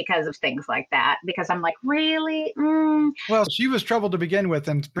 Okay, because of things like that. Because I'm like, really? Well, she was trouble to begin with,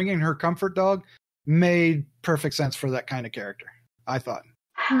 and bringing her comfort dog made perfect sense for that kind of character, I thought.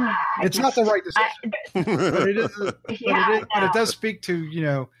 It's not the right decision, but it is. But it does speak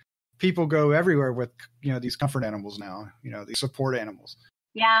to, people go everywhere with, these comfort animals now, these support animals.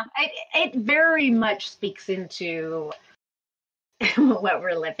 Yeah, it very much speaks into what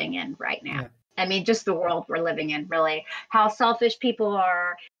we're living in right now. Yeah. I mean, just the world we're living in, really. How selfish people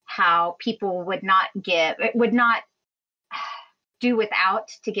are, how people would not do without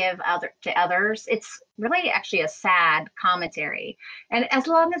to give to others. It's really actually a sad commentary. And as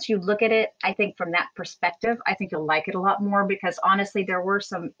long as you look at it, I think from that perspective, I think you'll like it a lot more, because honestly, there were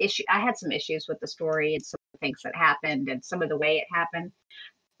some issues. I had some issues with the story and some of the things that happened and some of the way it happened.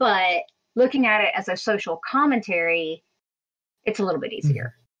 But looking at it as a social commentary, it's a little bit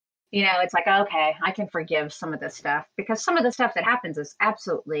easier. It's like, okay, I can forgive some of this stuff, because some of the stuff that happens is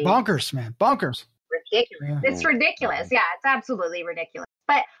absolutely bonkers, man. Bonkers. Ridiculous. Yeah. It's ridiculous. Yeah, it's absolutely ridiculous.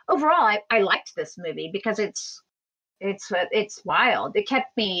 But overall, I liked this movie because it's wild. It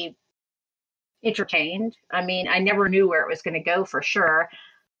kept me entertained. I mean, I never knew where it was going to go for sure.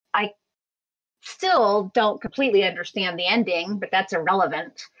 I still don't completely understand the ending, but that's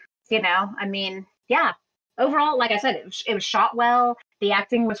irrelevant. I mean, yeah. Overall, like I said, it was shot well. The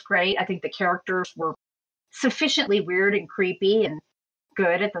acting was great. I think the characters were sufficiently weird and creepy and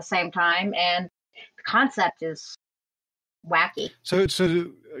good at the same time. And the concept is wacky. So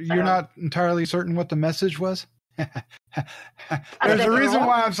you're not entirely certain what the message was? There's a reason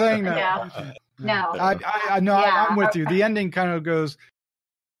why I'm saying that. No. I know. Yeah. I'm with you. The ending kind of goes,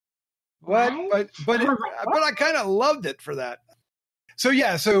 what? But I kind of loved it for that.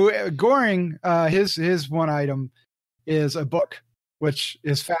 So Goring, his one item is a book, which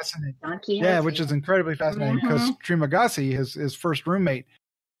is fascinating. Which is incredibly fascinating, because Trimagasi, his first roommate,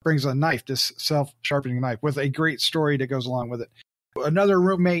 brings a knife, this self-sharpening knife, with a great story that goes along with it. Another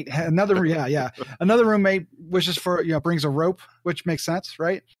roommate wishes for, brings a rope, which makes sense,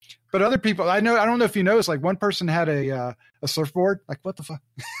 right? But other people, I don't know if you noticed, like one person had a surfboard. Like, what the fuck?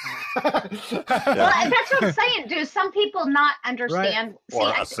 Well, that's what I'm saying. Do some people not understand?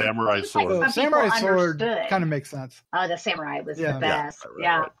 Right. Or a samurai sword. Like samurai sword kind of makes sense. Oh, the samurai was the best.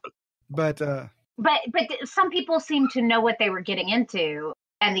 Yeah. But some people seem to know what they were getting into,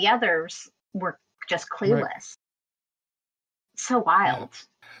 and the others were just clueless. Right. So wild.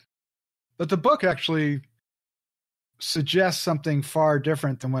 Yeah. But the book actually suggests something far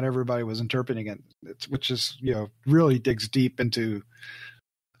different than what everybody was interpreting it, which is, really digs deep into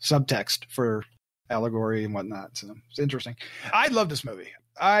subtext for allegory and whatnot. So it's interesting. I love this movie.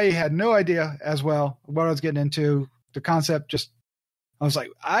 I had no idea as well what I was getting into. The concept I was like,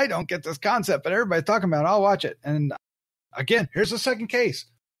 I don't get this concept, but everybody's talking about it. I'll watch it. And again, here's the second case.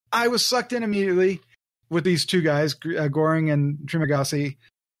 I was sucked in immediately with these two guys, Goring and Trimagasi,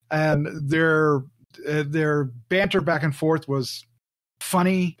 and their banter back and forth was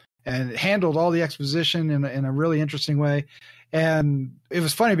funny and handled all the exposition in a really interesting way. And it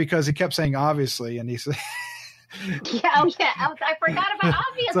was funny because he kept saying obviously, and he said, I forgot about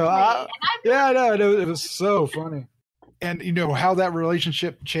obviously. So it was so funny. And how that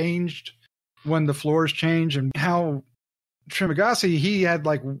relationship changed when the floors changed, and how Trimagasi,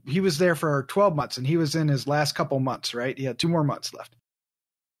 he was there for 12 months and he was in his last couple months, right? He had 2 more months left.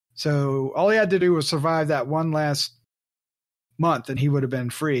 So all he had to do was survive that one last month and he would have been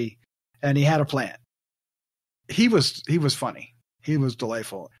free, and he had a plan. He was funny. He was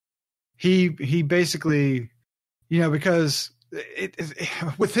delightful. He basically, because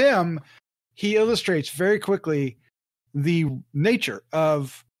with him, he illustrates very quickly the nature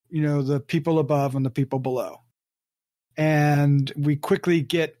of, the people above and the people below. And we quickly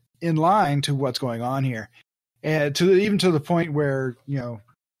get in line to what's going on here, and even to the point where,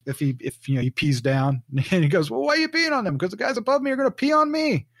 if he pees down and he goes, well, why are you peeing on them? Because the guys above me are going to pee on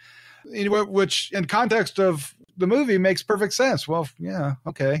me, which in context of the movie makes perfect sense. Well, yeah,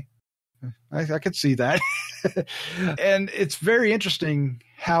 okay. I could see that. And it's very interesting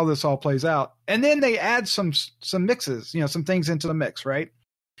how this all plays out. And then they add some mixes, some things into the mix, right?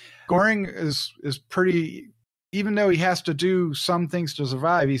 Goring is pretty, even though he has to do some things to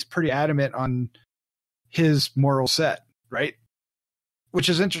survive, he's pretty adamant on his moral set, right? Which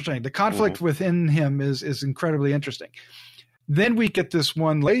is interesting. The conflict within him is incredibly interesting. Then we get this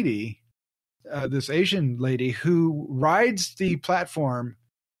one lady, this Asian lady who rides the platform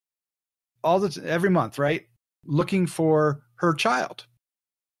every month, right? Looking for her child,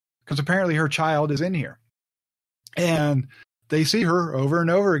 because apparently her child is in here, and they see her over and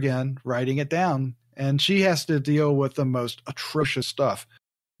over again writing it down, and she has to deal with the most atrocious stuff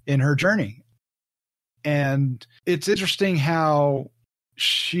in her journey. And it's interesting how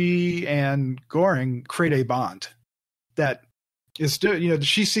she and Goring create a bond that is still,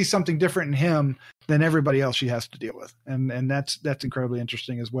 she sees something different in him than everybody else she has to deal with. And that's incredibly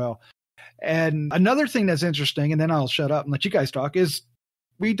interesting as well. And another thing that's interesting, and then I'll shut up and let you guys talk, is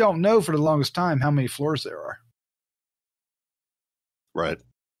we don't know for the longest time how many floors there are. Right.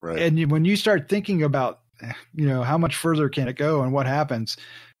 And when you start thinking about, how much further can it go and what happens,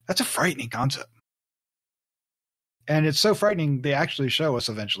 that's a frightening concept. And it's so frightening they actually show us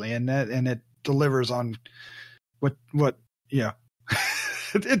eventually, and it delivers on what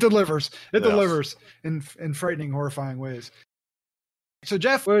it delivers. It delivers in frightening, horrifying ways. So,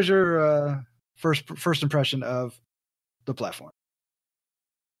 Jeff, what was your first impression of the platform?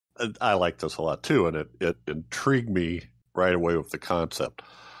 I like this a lot too, and it intrigued me right away with the concept.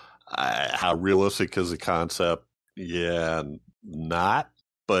 How realistic is the concept? Yeah, not,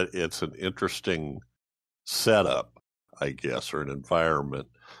 but it's an interesting setup, I guess, or an environment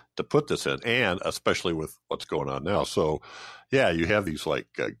to put this in, and especially with what's going on now. So, yeah, you have these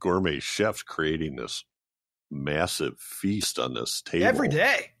gourmet chefs creating this massive feast on this table every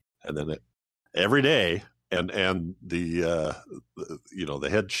day, and then every day, and the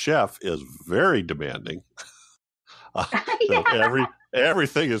head chef is very demanding.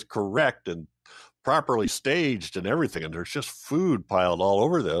 Everything is correct and properly staged and everything, and there's just food piled all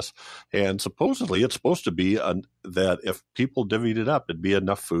over this. And supposedly it's supposed to be that if people divvied it up, it'd be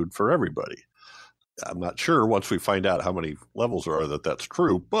enough food for everybody. I'm not sure once we find out how many levels there are that's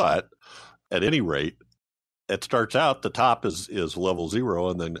true, but at any rate, it starts out, the top is level 0,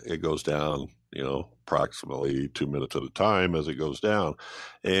 and then it goes down, approximately 2 minutes at a time as it goes down.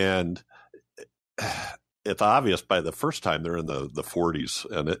 And it's obvious by the first time they're in the 40s,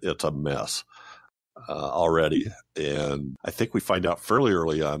 and it's a mess already. And I think we find out fairly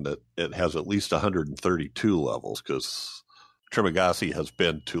early on that it has at least 132 levels, because Trimagasi has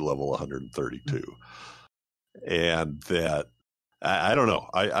been to level 132. And that, I don't know.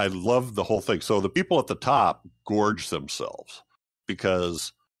 I love the whole thing. So the people at the top gorge themselves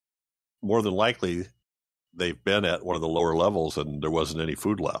because more than likely they've been at one of the lower levels and there wasn't any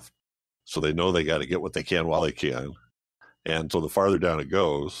food left. So they know they got to get what they can while they can. And so the farther down it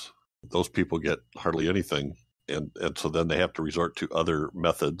goes, those people get hardly anything. And so then they have to resort to other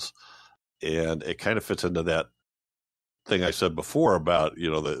methods. And it kind of fits into that thing I said before about,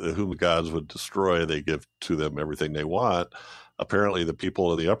 whom the gods would destroy, they give to them everything they want. Apparently the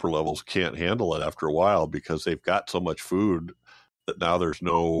people in the upper levels can't handle it after a while because they've got so much food that now there's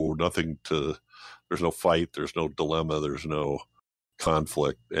no fight, there's no dilemma, there's no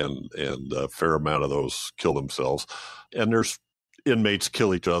conflict, and a fair amount of those kill themselves. And there's inmates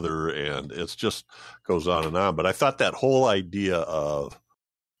kill each other, and it's just goes on and on. But I thought that whole idea of,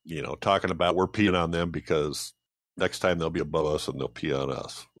 talking about we're peeing on them because next time they'll be above us and they'll pee on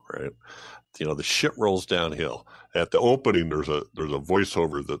us, right? The shit rolls downhill. At the opening, there's a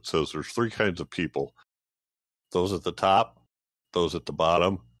voiceover that says there's 3 kinds of people: those at the top, those at the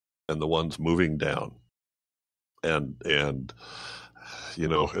bottom, and the ones moving down. And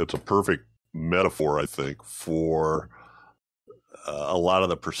it's a perfect metaphor, I think, for a lot of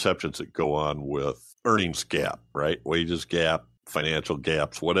the perceptions that go on with earnings gap, right? Wages gap, financial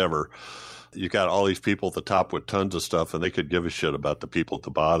gaps, whatever. You got all these people at the top with tons of stuff, and they could give a shit about the people at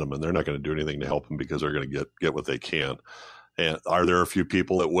the bottom, and they're not going to do anything to help them because they're going to get what they can. And are there a few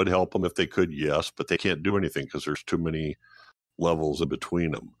people that would help them if they could? Yes, but they can't do anything because there's too many levels in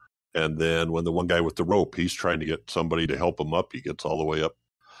between them. And then when the one guy with the rope, he's trying to get somebody to help him up, he gets all the way up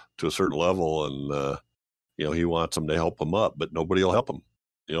to a certain level, and he wants them to help him up, but nobody will help him.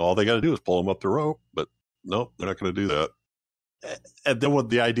 All they got to do is pull him up the rope, but no, they're not going to do that. And then with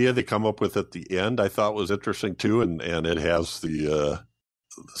the idea they come up with at the end, I thought was interesting too, and it has the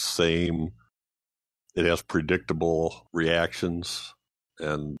same. It has predictable reactions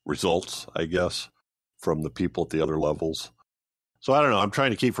and results, I guess, from the people at the other levels. So I don't know. I'm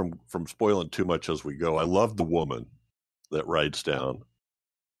trying to keep from spoiling too much as we go. I love the woman that rides down.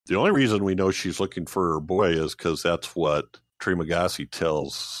 The only reason we know she's looking for her boy is because that's what Trimagasi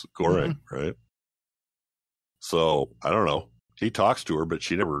tells Goring, right? So I don't know. He talks to her, but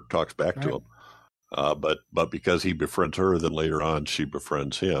she never talks back to him. But because he befriends her, then later on she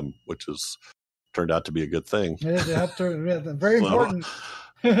befriends him, which has turned out to be a good thing. Yeah, very important.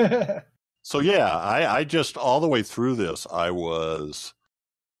 So yeah, I just all the way through this, I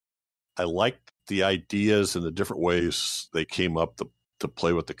liked the ideas and the different ways they came up to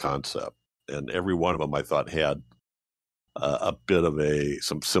play with the concept, and every one of them I thought had a bit of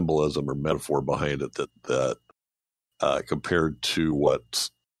some symbolism or metaphor behind it that compared to what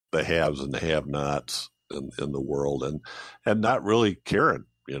the haves and the have-nots in the world, and not really caring,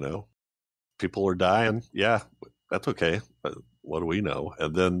 people are dying. Yeah, that's okay. But what do we know?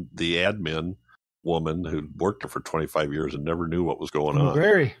 And then the admin woman who worked there for 25 years and never knew what was going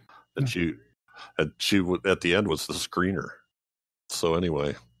on. And she at the end was the screener. So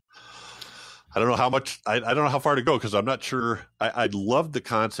anyway, I don't know how much, I don't know how far to go, because I'm not sure. I love the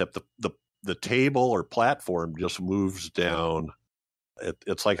concept. The table or platform just moves down.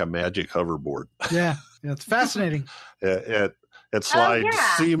 It's like a magic hoverboard. Yeah, it's fascinating. It slides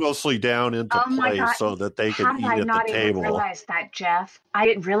seamlessly down into place so that they can eat at the table. I didn't realize that, Jeff. I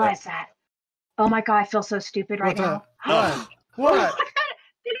didn't realize that. Oh my God, I feel so stupid right now. What?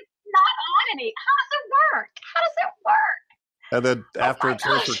 It's not on any. How does it work? And then after it's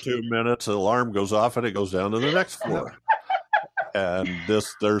here for 2 minutes, the alarm goes off and it goes down to the next floor. And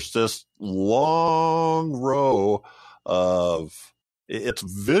there's this long row of, it's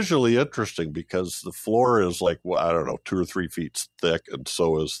visually interesting because the floor is like, well, I don't know, 2 or 3 feet thick, and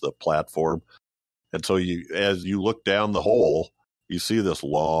so is the platform. And so as you look down the hole, you see this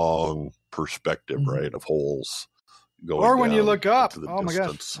long perspective, right, of holes going. Or when you look up, oh my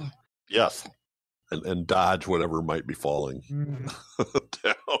gosh, yes, and dodge whatever might be falling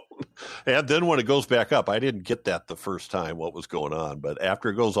down. And then when it goes back up, I didn't get that the first time what was going on, but after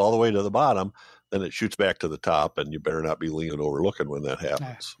it goes all the way to the bottom, then it shoots back to the top, and you better not be leaning over looking when that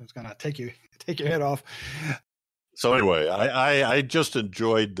happens. It's gonna take your head off. So anyway, I just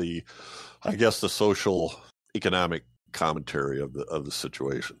enjoyed the social economic commentary of the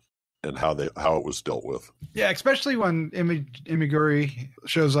situation and how it was dealt with. Yeah, especially when Imiguri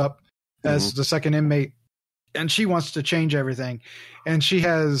shows up as the second inmate, and she wants to change everything, and she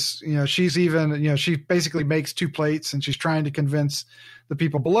has, she's even, she basically makes 2 plates, and she's trying to convince the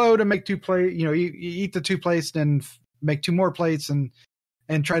people below to make 2 plates. You eat the 2 plates, then make 2 more plates, and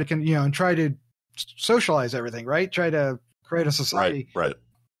try to socialize everything, right? Try to create a society. Right.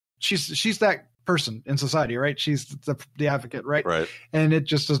 She's that person in society, right? She's the advocate, right? Right. And it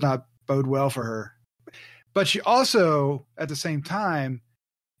just does not bode well for her. But she also, at the same time,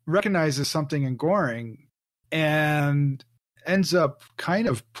 recognizes something in Goring and ends up kind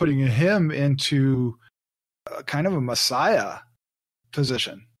of putting him into kind of a messiah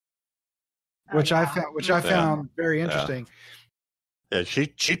position, which I found very interesting. Yeah,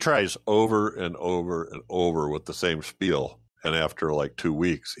 she tries over and over and over with the same spiel, and after like 2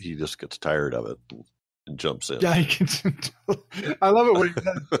 weeks, he just gets tired of it and jumps in. Yeah, I love it when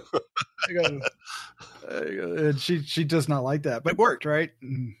he and she does not like that, but it worked, right?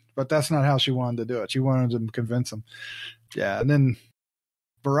 But that's not how she wanted to do it. She wanted to convince him. Yeah, and then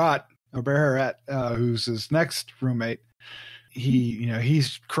Dreher, who's his next roommate,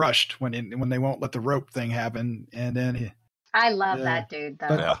 he's crushed when they won't let the rope thing happen, and then I love that dude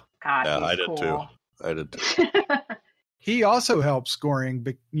though. God, I did cool. too. I did too. He also helps Goring,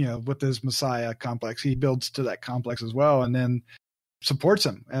 with his Messiah complex. He builds to that complex as well, and then supports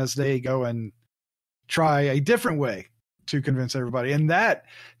him as they go and try a different way to convince everybody. And that,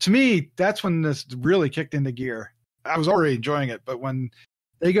 to me, that's when this really kicked into gear. I was already enjoying it, but when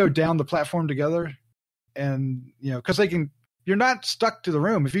they go down the platform together, and because you're not stuck to the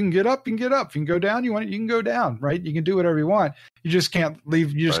room. If you can get up, you can get up. If you can go down, you can go down, right? You can do whatever you want. You just can't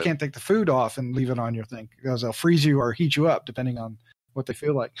leave. You just can't take the food off and leave it on your thing, because they'll freeze you or heat you up depending on what they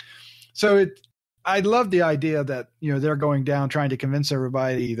feel like. So I love the idea that, they're going down trying to convince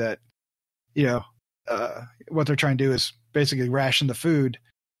everybody that, what they're trying to do is basically ration the food,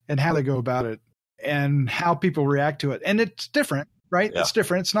 and how they go about it and how people react to it. And it's different, right? Yeah. It's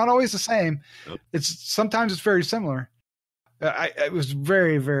different. It's not always the same. Yep. Sometimes it's very similar. It was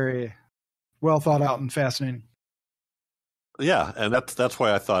very, very well thought out and fascinating. Yeah, and that's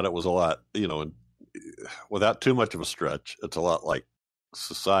why I thought it was a lot, without too much of a stretch, it's a lot like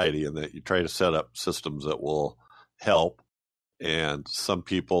society, in that you try to set up systems that will help, and some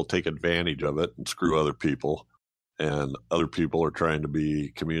people take advantage of it and screw other people, and other people are trying to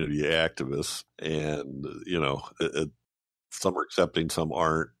be community activists, and, some are accepting, some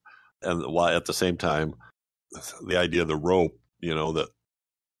aren't. And while at the same time, the idea of the rope, that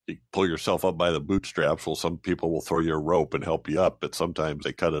you pull yourself up by the bootstraps. Well, some people will throw you a rope and help you up, but sometimes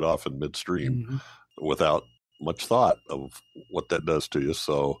they cut it off in midstream without much thought of what that does to you.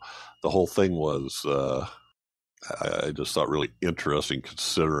 So the whole thing was, I just thought, really interesting,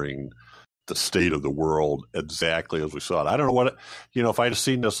 considering the state of the world exactly as we saw it. I don't know what if I'd have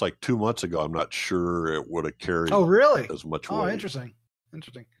seen this like 2 months ago, I'm not sure it would have carried. Oh, really? As much weight. Oh, interesting.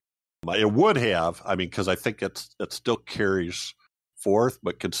 It would have. I mean, because I think it still carries forth,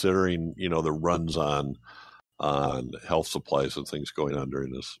 but considering the runs on health supplies and things going on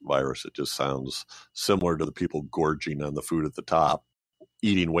during this virus, it just sounds similar to the people gorging on the food at the top,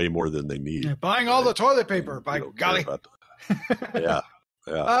 eating way more than they need. Yeah, buying all the toilet paper, by golly. Yeah.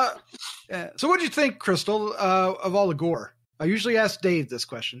 So what do you think, Crystal, of all the gore? I usually ask Dave this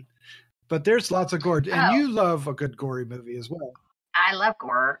question, but there's lots of gore. And you love a good gory movie as well. I love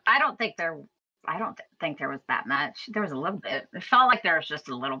gore. I don't think there was that much. There was a little bit. It felt like there was just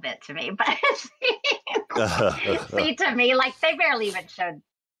a little bit to me, but see, to me, like they barely even showed.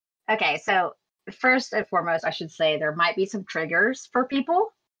 Okay, so first and foremost, I should say there might be some triggers for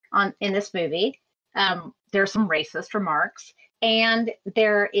people in this movie. There's some racist remarks, and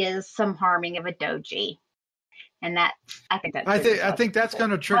there is some harming of a doji, and that I think that's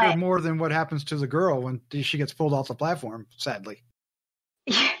going to trigger more than what happens to the girl when she gets pulled off the platform. Sadly.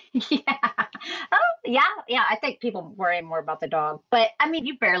 Yeah. I think people worry more about the dog, but I mean,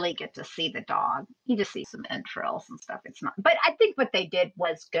 you barely get to see the dog. You just see some entrails and stuff. It's not, but I think what they did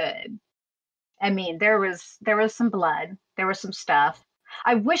was good. I mean, there was some blood, there was some stuff.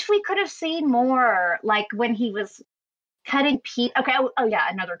 I wish we could have seen more, like when he was cutting Pete. Okay. Oh yeah.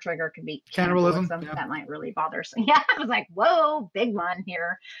 Another trigger could be cannibalism. Yeah. That might really bother some. Yeah. I was like, whoa, big one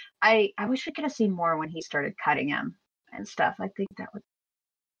here. I wish we could have seen more when he started cutting him and stuff. I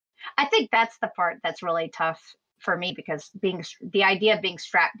think that's the part that's really tough for me, because the idea of being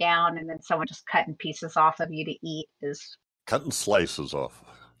strapped down and then someone just cutting pieces off of you to eat is cutting slices off.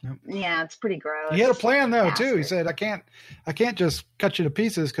 Yeah, it's pretty gross. He had a plan though too. He said, I can't just cut you to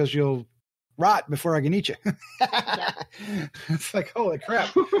pieces because you'll rot before I can eat you. It's like, holy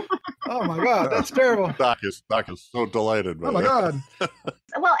crap. Oh my God, that's terrible. Doc is so delighted. Oh my God.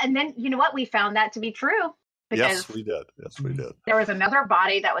 Well, and then you know what? We found that to be true. Yes, we did. There was another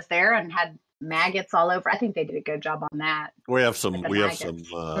body that was there and had maggots all over. I think they did a good job on that. We have some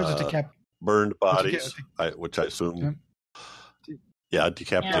burned bodies, which I assume. Yeah,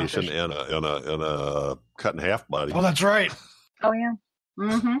 decapitation and a cut in half body. Oh, that's right. Oh yeah.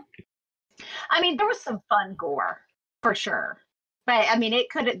 Mm-hmm. I mean, there was some fun gore for sure, but I mean, it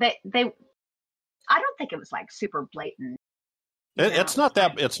could. I don't think it was like super blatant. It's not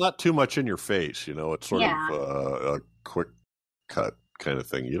that. It's not too much in your face. It's sort of a quick cut kind of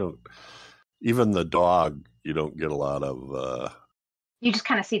thing. You don't. Even the dog, you don't get a lot of. You just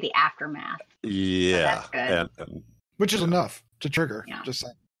kind of see the aftermath. Yeah, so that's good. And which is enough to trigger. Yeah. Just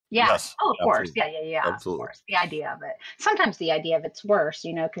saying. Yeah. Yes, of course. Yeah. Absolutely. Of course. The idea of it. Sometimes the idea of it's worse,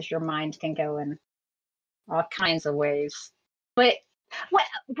 because your mind can go in all kinds of ways. But what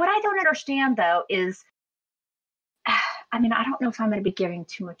I don't understand though is, I mean, I don't know if I'm going to be giving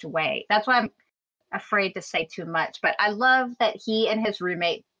too much away. That's why I'm afraid to say too much. But I love that he and his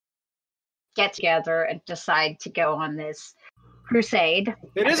roommate get together and decide to go on this crusade.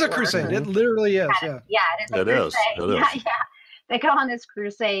 It is a crusade. It literally is. Yeah, it is a crusade. Yeah. They go on this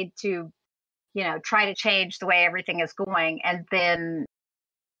crusade to, try to change the way everything is going. And then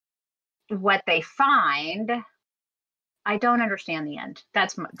what they find, I don't understand the end.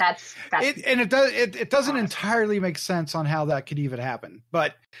 That's it doesn't entirely make sense on how that could even happen.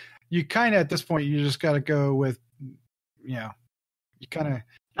 But you kind of, at this point, you just got to go with, you kind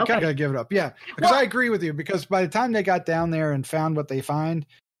of got to give it up. Yeah. Because I agree with you, because by the time they got down there and found what they find,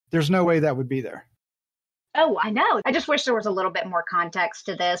 there's no way that would be there. Oh, I know. I just wish there was a little bit more context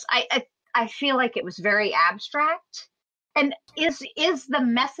to this. I feel like it was very abstract. And is the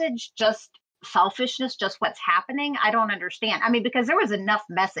message just selfishness, just what's happening? I don't understand. I mean, because there was enough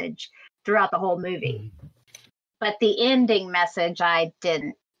message throughout the whole movie, but the ending message I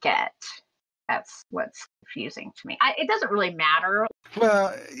didn't get. That's what's confusing to me. It doesn't really matter.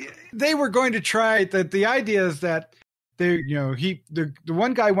 Well, they were going to try that. The idea is that the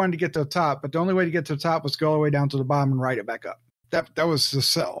one guy wanted to get to the top, but the only way to get to the top was go all the way down to the bottom and ride it back up. That was the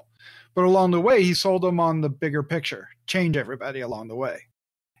sell. But along the way, he sold them on the bigger picture, change everybody along the way.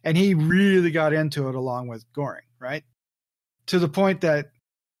 And he really got into it along with Goring, right? To the point that,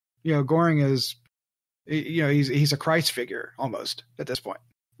 Goring is, he's a Christ figure almost at this point,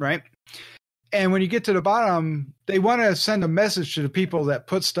 right? And when you get to the bottom, they want to send a message to the people that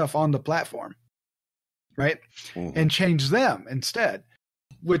put stuff on the platform, right? Mm-hmm. And change them instead,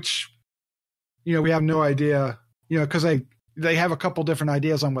 which, we have no idea, because they have a couple different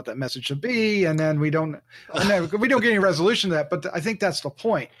ideas on what that message should be, and then we don't get any resolution to that. But I think that's the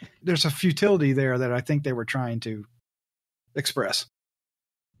point. There's a futility there that I think they were trying to express.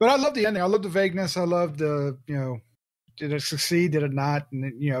 But I love the ending. I love the vagueness. I love the, did it succeed? Did it not?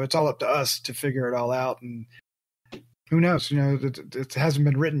 And, it's all up to us to figure it all out. And who knows? It hasn't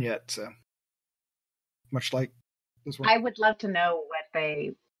been written yet. So much like this one. I would love to know what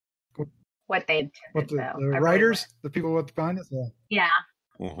they intended. What the writers, the people behind it? Yeah.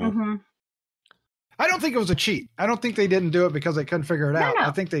 Mm-hmm. Mm-hmm. I don't think it was a cheat. I don't think they didn't do it because they couldn't figure it out. No.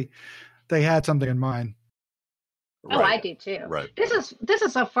 I think they had something in mind. Oh, I do too. Right. This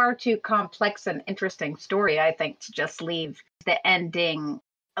is a far too complex and interesting story, I think, to just leave the ending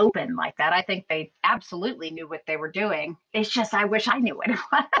open like that. I think they absolutely knew what they were doing. It's just I wish I knew what it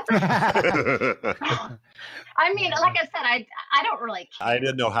was. I mean, like I said, I don't really care. I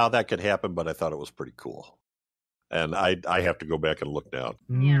didn't know how that could happen, but I thought it was pretty cool. And I have to go back and look now.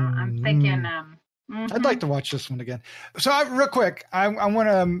 Yeah, I'm thinking. I'd like to watch this one again. So real quick, I want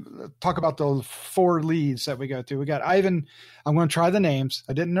to talk about the 4 leads that we go to. We got Ivan. I'm going to try the names.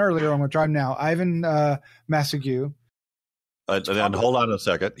 I didn't earlier. I'm going to try them now. Ivan Massague. And hold on a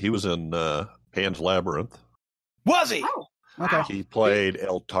second. He was in Pan's Labyrinth. Was he? Oh, Okay. wow. He played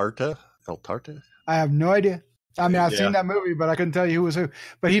El Tarte. El Tarte? I have no idea. I mean, I've seen that movie, but I couldn't tell you who was who.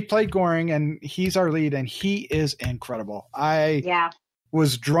 But he played Goring, and he's our lead, and he is incredible. I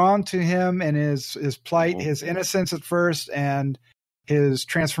was drawn to him and his plight, his innocence at first, and his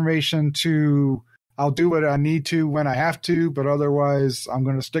transformation to I'll do what I need to when I have to, but otherwise I'm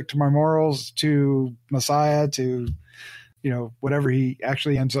going to stick to my morals, to Messiah, to whatever he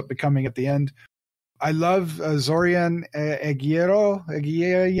actually ends up becoming at the end. I love Zorian Aguirre.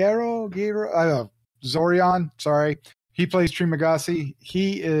 Zorian, sorry. He plays Trimagasi.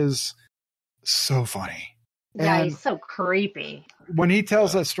 He is so funny. Yeah, And he's so creepy. when he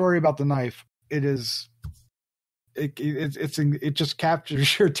tells that story about the knife, it just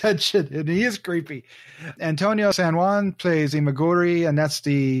captures your attention, and he is creepy. Antonio San Juan plays Imaguri, and that's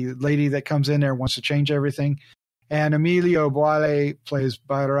the lady that comes in there and wants to change everything. And Emilio Boale plays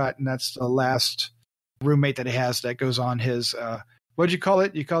Bayrat, and that's the last roommate that he has that goes on his what'd you call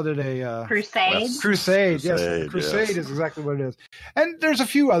it? You called it a Crusade. Crusade. Yes, Crusade is exactly what it is. And there's a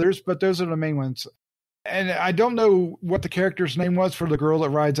few others, but those are the main ones. And I don't know what the character's name was for the girl that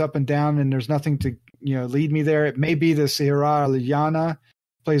rides up and down, and there's nothing to lead me there. It may be the Sierra Liana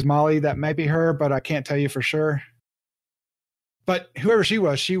plays Molly. That might be her, but I can't tell you for sure. But whoever she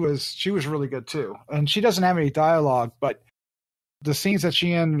was really good too. And she doesn't have any dialogue, but the scenes that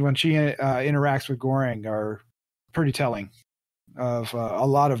she in when she interacts with Goring are pretty telling of a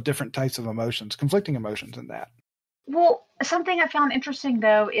lot of different types of emotions, conflicting emotions in that. Well, something I found interesting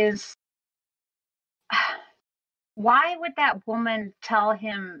though is why would that woman tell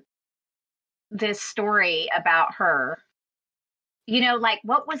him this story about her?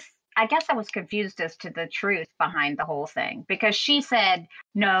 I guess I was confused as to the truth behind the whole thing, because she said,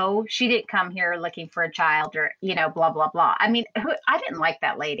 no, she didn't come here looking for a child or, blah, blah, blah. I mean, I didn't like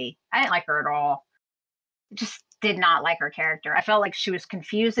that lady. I didn't like her at all. Just did not like her character. I felt like she was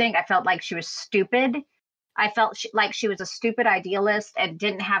confusing. I felt like she was stupid. I felt like she was a stupid idealist and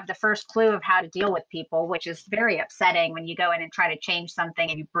didn't have the first clue of how to deal with people, which is very upsetting when you go in and try to change something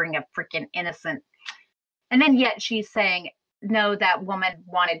and you bring a freaking innocent. And then yet she's saying, no, that woman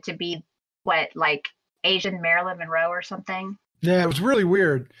wanted to be Asian Marilyn Monroe or something. Yeah, it was really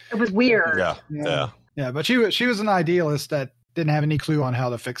weird. It was weird. Yeah. But she was an idealist that didn't have any clue on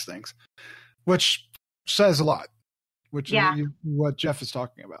how to fix things, which says a lot. Which is what Jeff is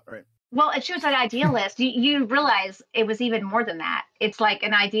talking about, right? Well, if she was an idealist, you realize it was even more than that. It's like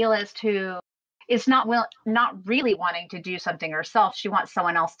an idealist who is not really wanting to do something herself. She wants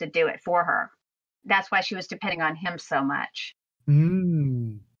someone else to do it for her. That's why she was depending on him so much.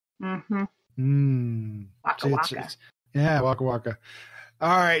 Waka waka. Yeah, waka waka.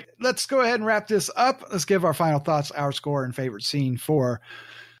 All right, let's go ahead and wrap this up. Let's give our final thoughts, our score, and favorite scene for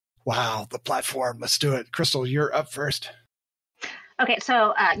the platform. Let's do it. Crystal, you're up first. Okay,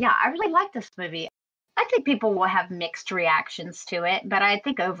 so I really like this movie. I think people will have mixed reactions to it, but I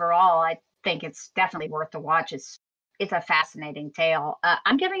think overall, I think it's definitely worth the watch. It's a fascinating tale.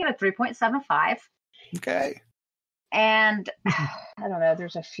 I'm giving it a 3.75. Okay. And I don't know.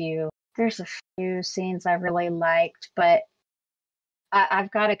 There's a few scenes I really liked, but I've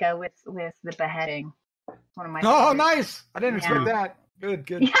got to go with the beheading. One of my favorites. Nice! I didn't expect that. Good.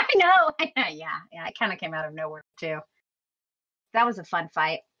 Yeah, I know. Yeah. It kind of came out of nowhere too. That was a fun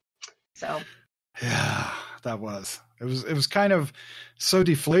fight. So. Yeah, that was. It was kind of so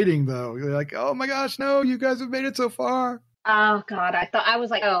deflating though. You're like, oh my gosh, no, you guys have made it so far. Oh God, I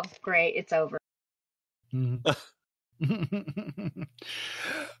was like, oh great, it's over. Mm-hmm.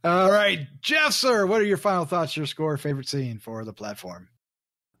 All right, Jeff, sir, what are your final thoughts, your score, favorite scene for the platform?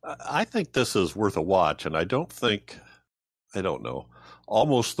 I think this is worth a watch, and I don't know.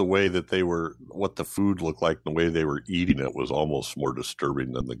 Almost the way that what the food looked like, the way they were eating it was almost more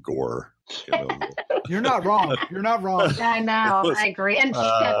disturbing than the gore. You're not wrong. You're not wrong. I know. I agree. And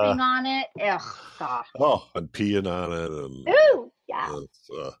stepping on it. Ugh, gosh. Oh, and peeing on it. And, ooh, yeah.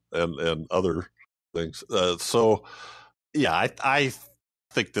 And other things. So, yeah, I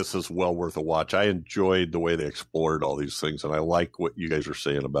think this is well worth a watch. I enjoyed the way they explored all these things, and I like what you guys are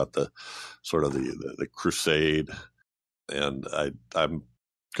saying about the sort of the crusade. And I'm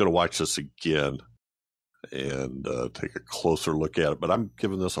going to watch this again and take a closer look at it. But I'm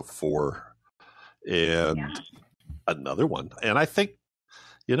giving this a 4 and another one. And I think,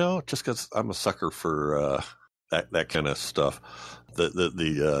 just because I'm a sucker for that kind of stuff,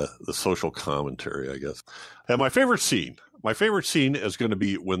 the social commentary, I guess. And my favorite scene is going to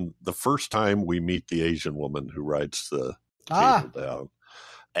be when the first time we meet the Asian woman who writes the table down.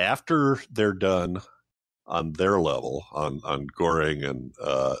 After they're done on their level, on Goring and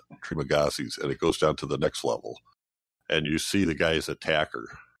Trimagasi's, and it goes down to the next level, and you see the guys attack her.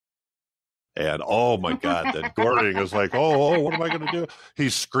 And oh my God, then Goring is like, oh, what am I going to do?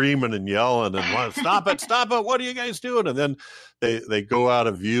 He's screaming and yelling and stop it, what are you guys doing? And then they go out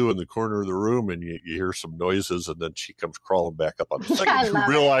of view in the corner of the room, and you hear some noises, and then she comes crawling back up on the second. You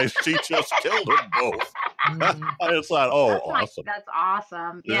realize she just killed them both. I just thought, awesome. That's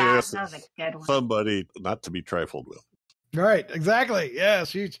awesome. Yeah, that was a good one. Somebody not to be trifled with. Right, exactly. Yeah,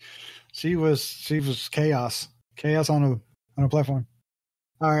 she was chaos on a platform.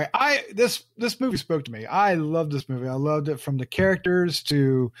 All right, this movie spoke to me. I loved this movie. I loved it from the characters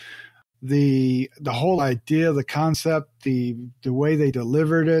to the whole idea, the concept, the way they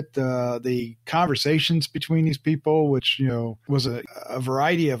delivered it, the conversations between these people, which was a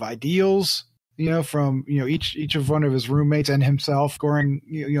variety of ideals. From each of one of his roommates and himself. Goring,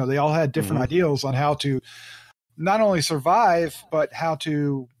 they all had different ideals on how to not only survive, but how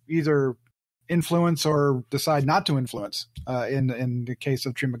to either influence or decide not to influence. In the case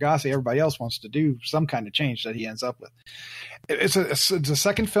of Trimagasi, everybody else wants to do some kind of change that he ends up with. It's a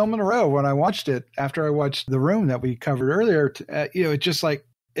second film in a row. When I watched it, after I watched The Room that we covered earlier, it just like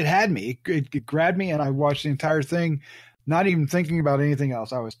it had me. It grabbed me, and I watched the entire thing, not even thinking about anything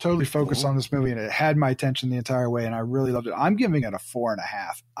else. I was totally focused on this movie, and it had my attention the entire way, and I really loved it. I'm giving it a 4.5.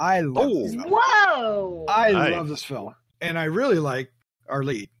 I love this film. Whoa! I love this film, and I really like our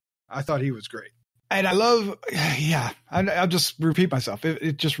lead. I thought he was great. And I love, I'll just repeat myself.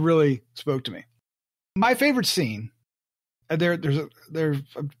 It just really spoke to me. My favorite scene, there's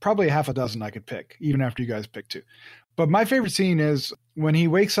probably half a dozen I could pick, even after you guys pick 2. But my favorite scene is when he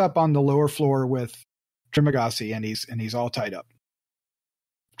wakes up on the lower floor with Trimagasi, and he's all tied up.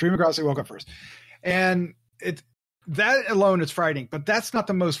 Trimagasi woke up first. And that alone is frightening, but that's not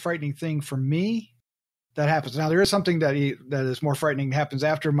the most frightening thing for me that happens. Now, there is something that is more frightening happens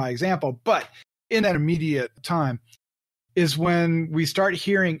after my example, but in that immediate time is when we start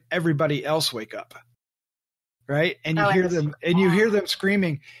hearing everybody else wake up, right? And you hear them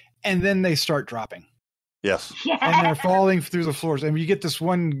screaming, and then they start dropping. Yes. And they're falling through the floors. And you get this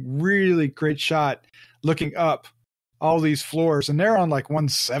one really great shot looking up all these floors, and they're on like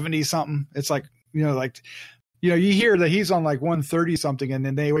 170 something. It's like, you hear that he's on like 130 something, and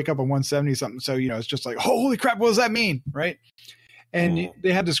then they wake up on 170 something. So, it's just like, holy crap, what does that mean? Right. And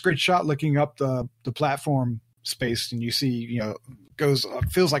they had this great shot looking up the platform space, and you see,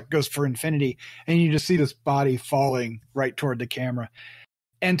 feels like it goes for infinity, and you just see this body falling right toward the camera.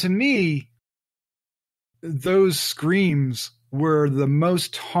 And to me, those screams were the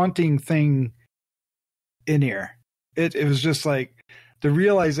most haunting thing in here. It was just like the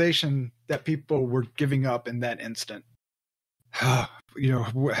realization that people were giving up in that instant. How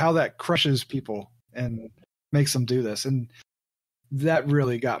that crushes people and makes them do this. And that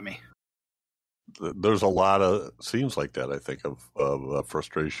really got me. There's a lot of scenes like that, I think, of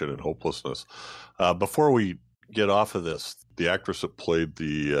frustration and hopelessness. Before we get off of this, the actress that played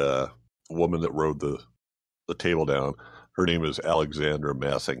the woman that rode the table down, her name is Alexandra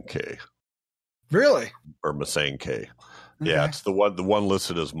Masanke. Really? Or Masanke. Okay. Yeah, it's the one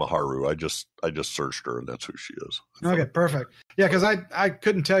listed as Maharu. I just searched her, and that's who she is. Okay, perfect. Yeah, because I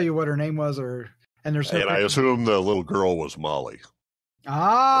couldn't tell you what her name was, and I assume the little girl was Molly.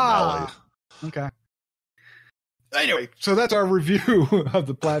 Molly. Okay. Anyway, so that's our review of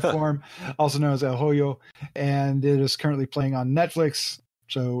the platform, also known as El Hoyo, and it is currently playing on Netflix.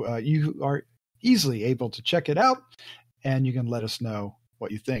 So you are easily able to check it out, and you can let us know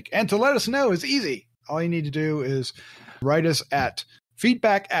what you think. And to let us know is easy. All you need to do is write us at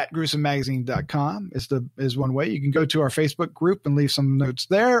Feedback@gruesomemagazine.com is one way. You can go to our Facebook group and leave some notes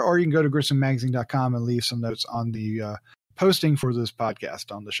there, or you can go to gruesomemagazine.com and leave some notes on the posting for this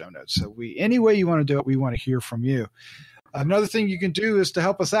podcast on the show notes. So any way you want to do it, we want to hear from you. Another thing you can do is to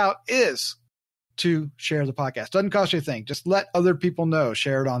help us out is to share the podcast. Doesn't cost you a thing. Just let other people know.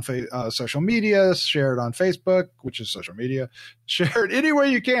 Share it on social media. Share it on Facebook, which is social media. Share it any way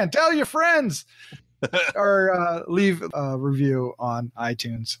you can. Tell your friends. Or leave a review on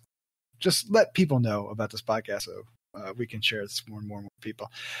iTunes. Just let people know about this podcast so we can share this more and more with people.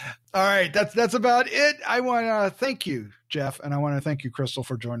 All right, that's about it. I want to thank you, Jeff, and I want to thank you, Crystal,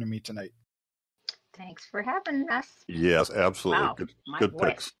 for joining me tonight. Thanks for having us. Yes, absolutely. Wow, Good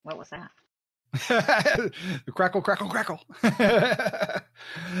picks. What was that? Crackle, crackle, crackle.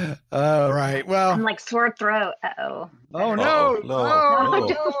 All right. Well, I'm like sore throat. Uh-oh. Oh, no. No. Don't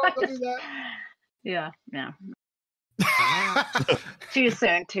do that. Yeah. Too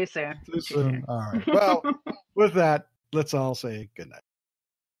soon. Too soon. All right. Well, with that, let's all say good night.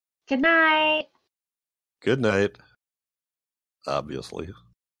 Good night. Good night. Obviously.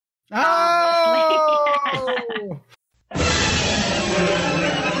 Oh!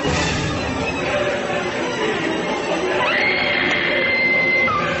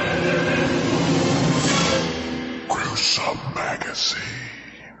 Gruesome Magazine.